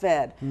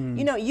 Grass-fed.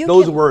 You know,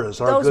 those words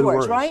are good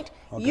words, right?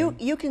 Okay.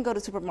 You can go to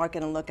the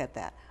supermarket and look at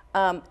that,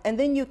 and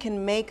then you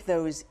can make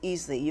those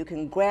easily. You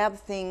can grab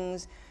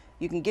things.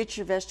 You can get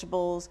your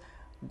vegetables.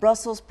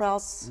 Brussels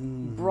sprouts,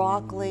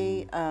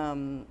 broccoli,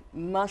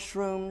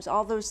 mushrooms,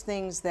 all those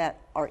things that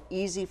are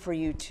easy for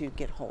you to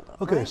get hold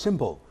of. Okay, right?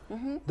 simple.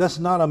 That's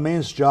not a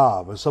man's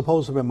job. It's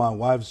supposed to be my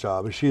wife's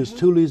job. She is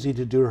too lazy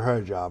to do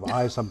her job.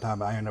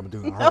 Sometimes I end up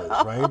doing hers,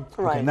 right?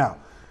 Okay, now,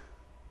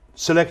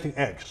 selecting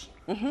eggs,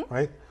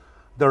 right?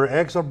 There are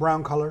eggs of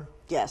brown color.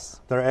 Yes.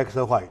 There are eggs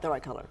of white. The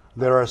right color.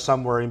 There are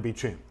somewhere in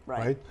between,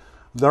 right?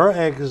 There are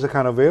eggs that are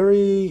kind of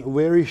very,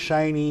 very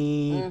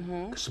shiny,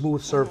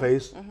 smooth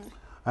surface.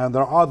 And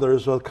there are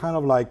others that are kind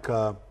of like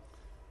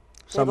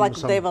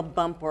they have a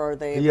bump or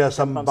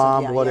some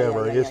bump,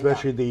 whatever.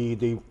 Especially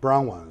the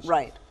brown ones.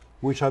 Right.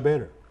 Which are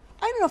better?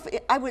 I don't know if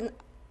I wouldn't.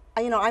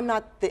 You know, I'm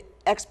not the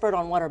expert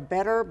on what are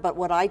better, but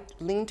what I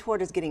lean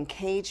toward is getting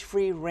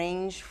cage-free,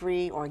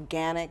 range-free,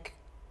 organic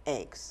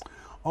eggs.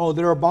 Oh,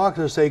 there are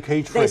boxes that say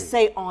cage-free. They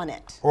say on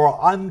it. Or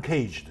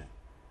uncaged.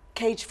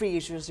 Cage-free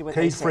is usually what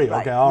they say. Cage-free,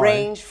 right? Okay, all right.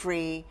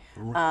 Range-free.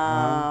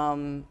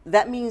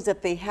 That means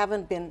that they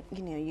haven't been,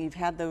 you know, you've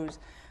had those,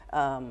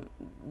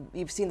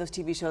 you've seen those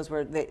TV shows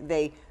where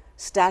they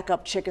stack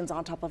up chickens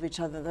on top of each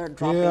other. They're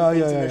dropping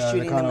things and they're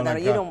shooting them. And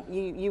like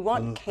you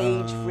want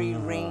cage-free,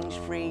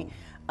 range-free,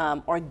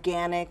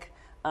 organic.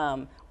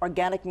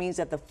 Organic means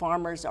that the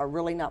farmers are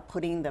really not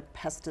putting the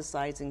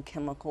pesticides and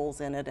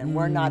chemicals in it, and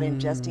we're not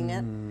ingesting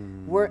it.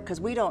 Because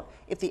we don't,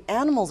 if the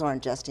animals are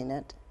ingesting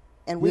it,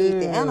 and we eat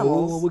the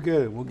animals, we'll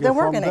get it. Then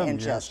we're going to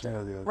ingest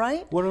it,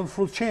 right? We're in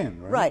full chain,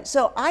 right? Right.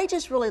 So I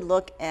just really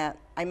look at,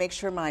 I make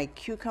sure my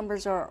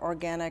cucumbers are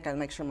organic. I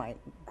make sure my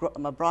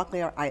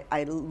broccoli are,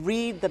 I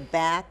read the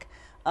back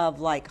of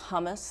like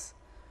hummus,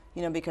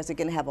 you know, because it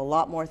can have a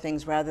lot more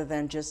things rather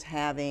than just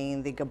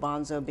having the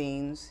garbanzo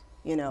beans,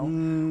 you know.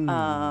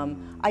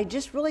 I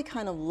just really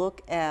kind of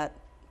look at,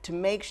 to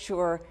make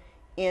sure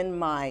in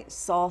my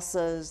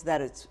salsas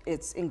that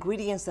it's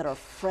ingredients that are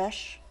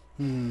fresh.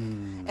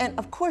 And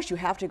of course, you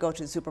have to go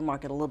to the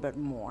supermarket a little bit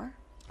more.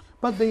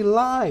 But they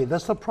lie.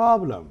 That's the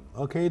problem.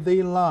 Okay,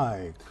 they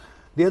lie.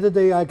 The other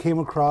day, I came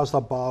across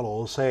a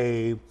bottle,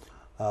 say,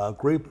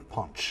 grape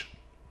punch.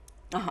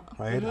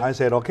 Right? I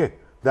said, okay,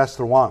 that's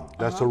the one.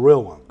 That's the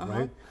real one.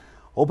 Right?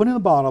 Opening the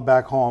bottle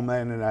back home,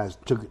 and I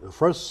took the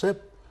first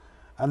sip,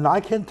 and I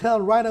can tell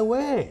right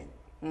away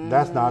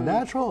that's not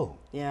natural.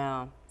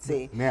 Yeah.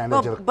 See. Man,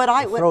 well, but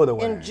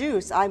in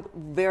juice, I'm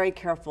very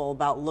careful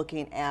about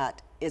looking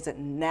at is it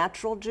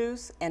natural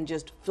juice and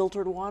just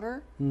filtered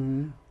water?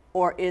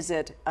 Or is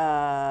it,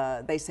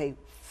 they say,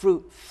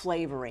 fruit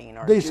flavoring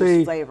or juice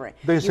flavoring?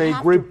 They say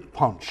grape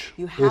punch.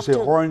 They say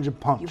orange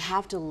punch. You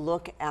have to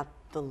look at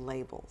the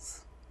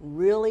labels.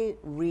 Really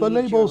read the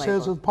label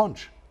says it's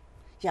punch.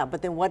 Yeah,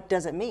 but then what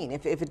does it mean?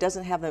 If it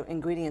doesn't have the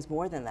ingredients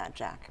more than that,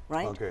 Jack,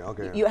 right?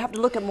 Okay. You have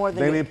to look at more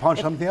than. They may punch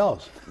something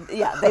else.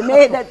 Yeah, they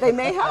may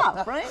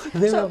have, right?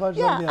 They may punch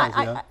something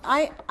else.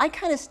 I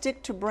kind of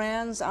stick to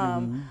brands.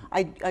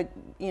 I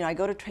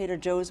go to Trader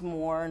Joe's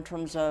more in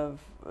terms of.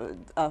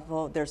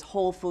 Well, there's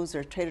Whole Foods,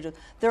 there's Trader Joe's.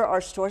 There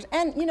are stores,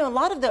 and a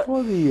lot of the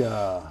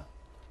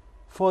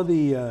for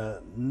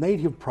the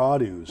native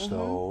produce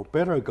though,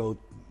 better go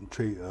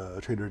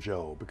Trader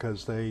Joe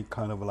because they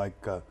kind of like.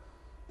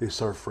 They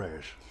serve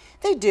fresh.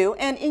 They do,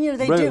 and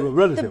they do.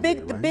 Relatively,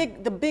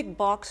 the big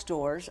box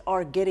stores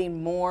are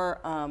getting more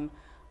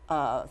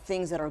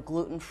things that are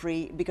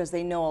gluten-free because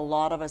they know a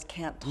lot of us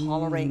can't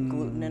tolerate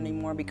gluten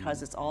anymore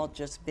because it's all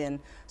just been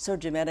so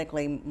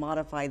genetically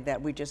modified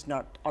that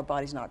our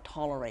body's not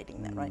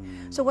tolerating that, right?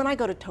 So when I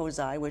go to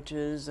Tozai, which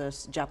is a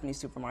Japanese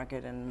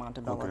supermarket in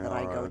Montebello that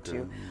I go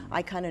to,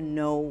 I kind of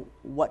know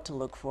what to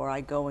look for.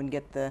 I go and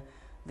get their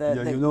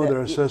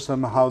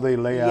system, how they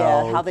lay out.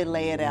 Yeah, how they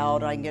lay it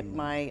out. I get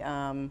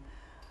my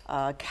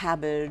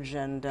cabbage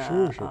and...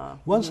 Sure.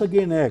 Once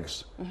again,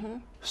 eggs.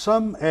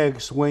 Some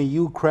eggs, when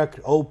you crack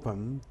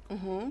open,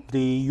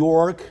 the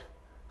yolk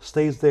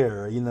stays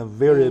there in a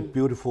very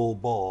beautiful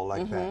ball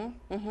like that.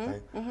 Okay?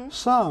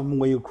 Some,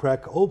 when you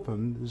crack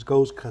open, it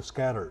goes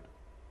scattered.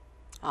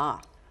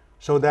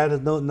 So that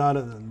is no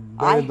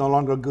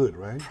longer good,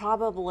 right?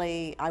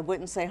 Probably, I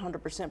wouldn't say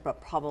 100%, but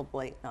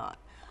probably not.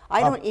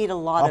 I don't eat a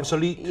lot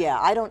obsolete.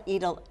 I don't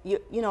eat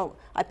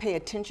I pay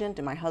attention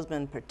to, my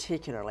husband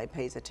particularly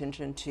pays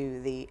attention to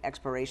the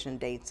expiration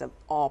dates of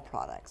all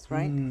products,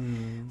 right?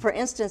 For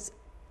instance,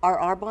 our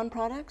Arbonne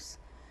products,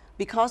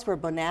 because we're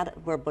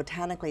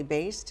botanically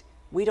based,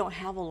 we don't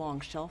have a long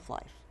shelf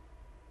life.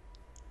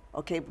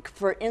 Okay,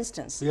 for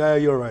instance. Yeah,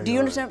 you're right. Do you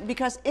understand?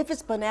 Because if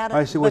it's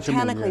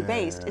botanically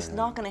based, it's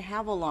not going to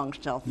have a long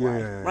shelf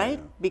life,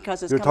 right?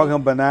 Because it's talking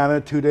about banana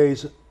 2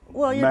 days.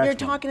 Well, you're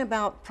talking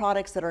about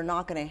products that are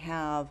not going to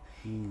have.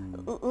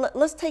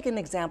 Let's take an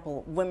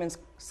example: women's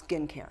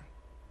skincare,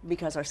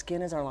 because our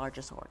skin is our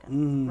largest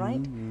organ,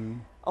 right?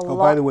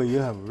 By the way, you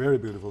have very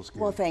beautiful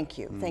skin. Well, thank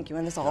you,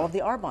 and it's all of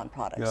the Arbonne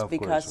products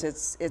because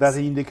it's that's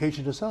an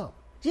indication to some.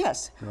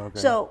 Yes.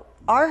 So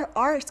our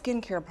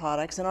skincare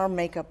products and our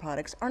makeup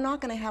products are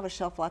not going to have a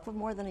shelf life of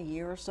more than a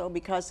year or so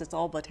because it's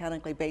all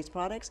botanically based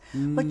products.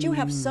 But you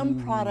have some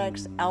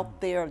products out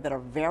there that are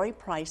very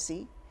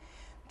pricey.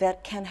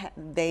 That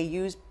they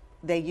use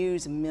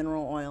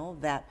mineral oil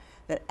that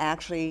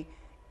actually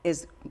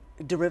is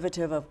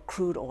derivative of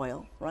crude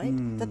oil, right?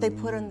 That they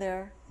put in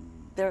their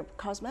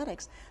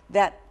cosmetics.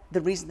 That the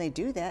reason they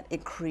do that,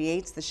 it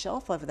creates the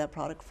shelf life of that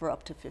product for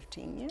up to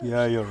 15 years.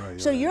 Yeah, you're right.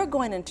 So you're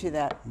going into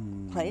that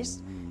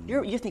place,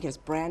 you think it's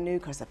brand new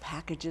because the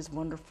package is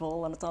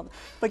wonderful and it's all,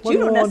 but you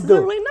don't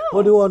necessarily know.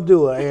 What do you want to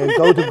do?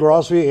 Go to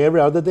grocery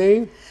every other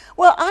day?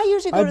 Well, I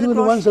usually go to the grocery. I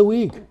do it once a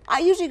week. I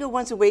usually go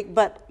once a week,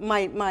 but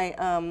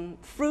my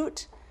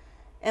fruit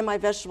and my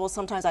vegetables,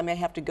 sometimes I may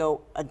have to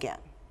go again,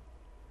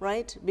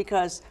 right?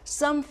 Because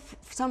some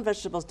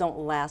vegetables don't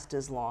last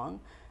as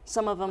long.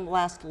 Some of them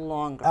last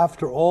longer.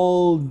 After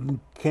all,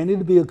 can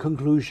it be a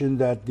conclusion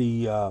that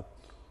the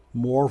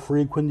more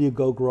frequent you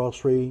go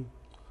grocery,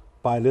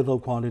 by little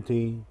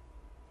quantity,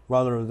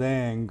 rather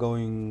than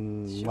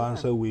going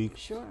once a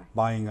week,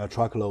 buying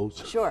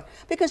truckloads? Sure,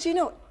 because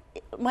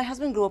my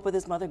husband grew up with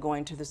his mother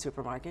going to the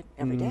supermarket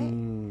every day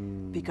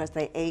because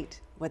they ate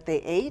what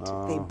they ate,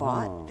 they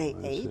bought, they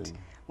ate,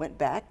 went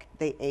back,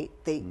 they ate,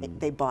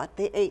 they bought,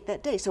 they ate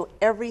that day. So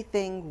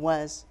everything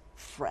was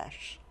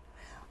fresh.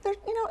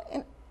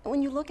 And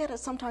when you look at it,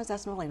 sometimes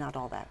that's really not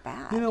all that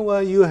bad. You know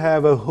what? You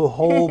have a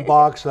whole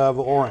box of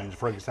orange,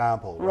 for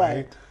example,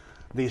 right?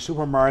 The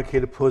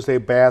supermarket puts a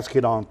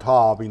basket on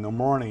top in the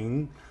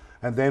morning,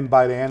 and then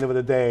by the end of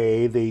the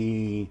day,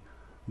 the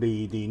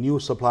new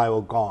supply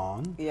will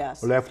gone.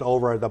 Yes. Left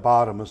over at the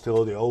bottom is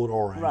still the old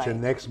orange. Right. And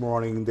next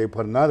morning they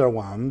put another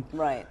one.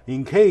 Right.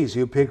 In case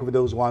you pick up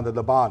those ones at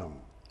the bottom.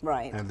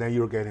 Right. And then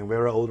you're getting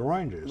very old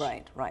oranges.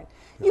 Right.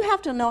 You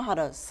have to know how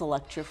to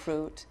select your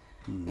fruit.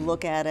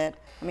 Look at it.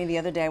 I mean, the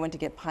other day I went to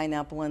get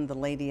pineapple, and the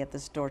lady at the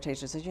store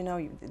taster says,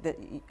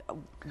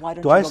 why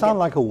don't Do I sound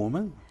like a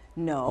woman?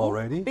 No.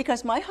 Already?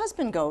 Because my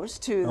husband goes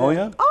to Oh,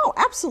 yeah? Oh,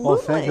 absolutely. Oh,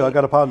 thank you. I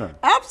got a partner.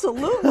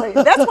 Absolutely.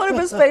 That's one of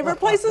his favorite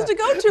places to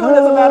go to, and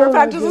as a matter of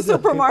fact, is a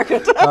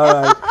supermarket.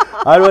 All right.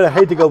 I really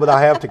hate to go, but I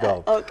have to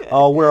go. Okay.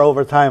 We're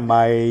over time,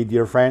 my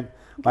dear friend,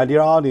 my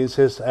dear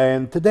audiences,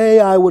 and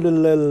today I would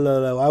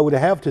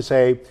have to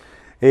say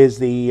is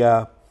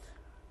the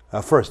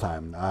first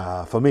time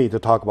for me to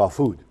talk about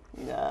food.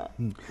 Yeah.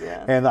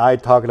 And I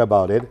talked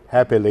about it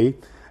happily,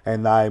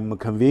 and I'm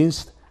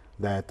convinced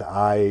that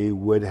I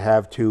would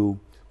have to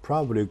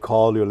probably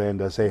call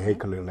Yolanda, say, hey,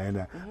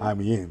 Yolanda, I'm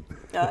in.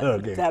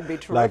 Okay. That'd be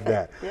terrific. Like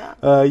that.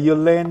 Yeah.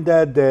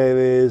 Yolanda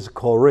Davis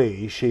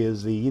Corey, she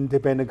is the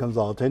independent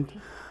consultant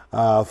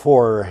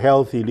for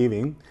healthy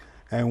living.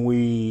 And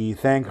we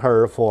thank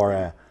her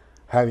for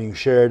having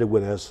shared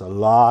with us a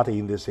lot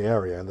in this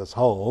area, this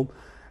whole.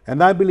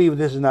 And I believe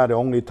this is not the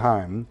only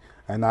time.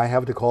 And I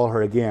have to call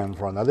her again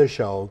for another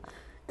show.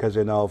 Because,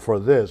 for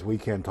this, we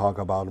can talk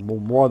about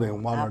more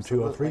than one or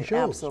two or three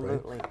shows.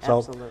 Absolutely, right? So,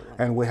 absolutely.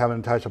 And we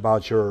haven't touched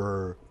about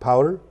your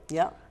powder.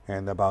 Yeah.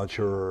 And about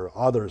your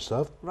other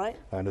stuff. Right.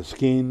 And the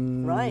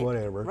skin, right.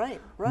 whatever. Right.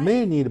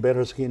 May need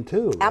better skin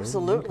too. Right?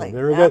 Absolutely. Okay,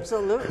 very good.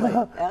 Absolutely.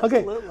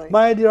 Okay, Absolutely.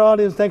 my dear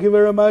audience, thank you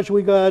very much.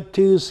 We got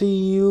to see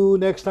you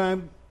next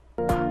time.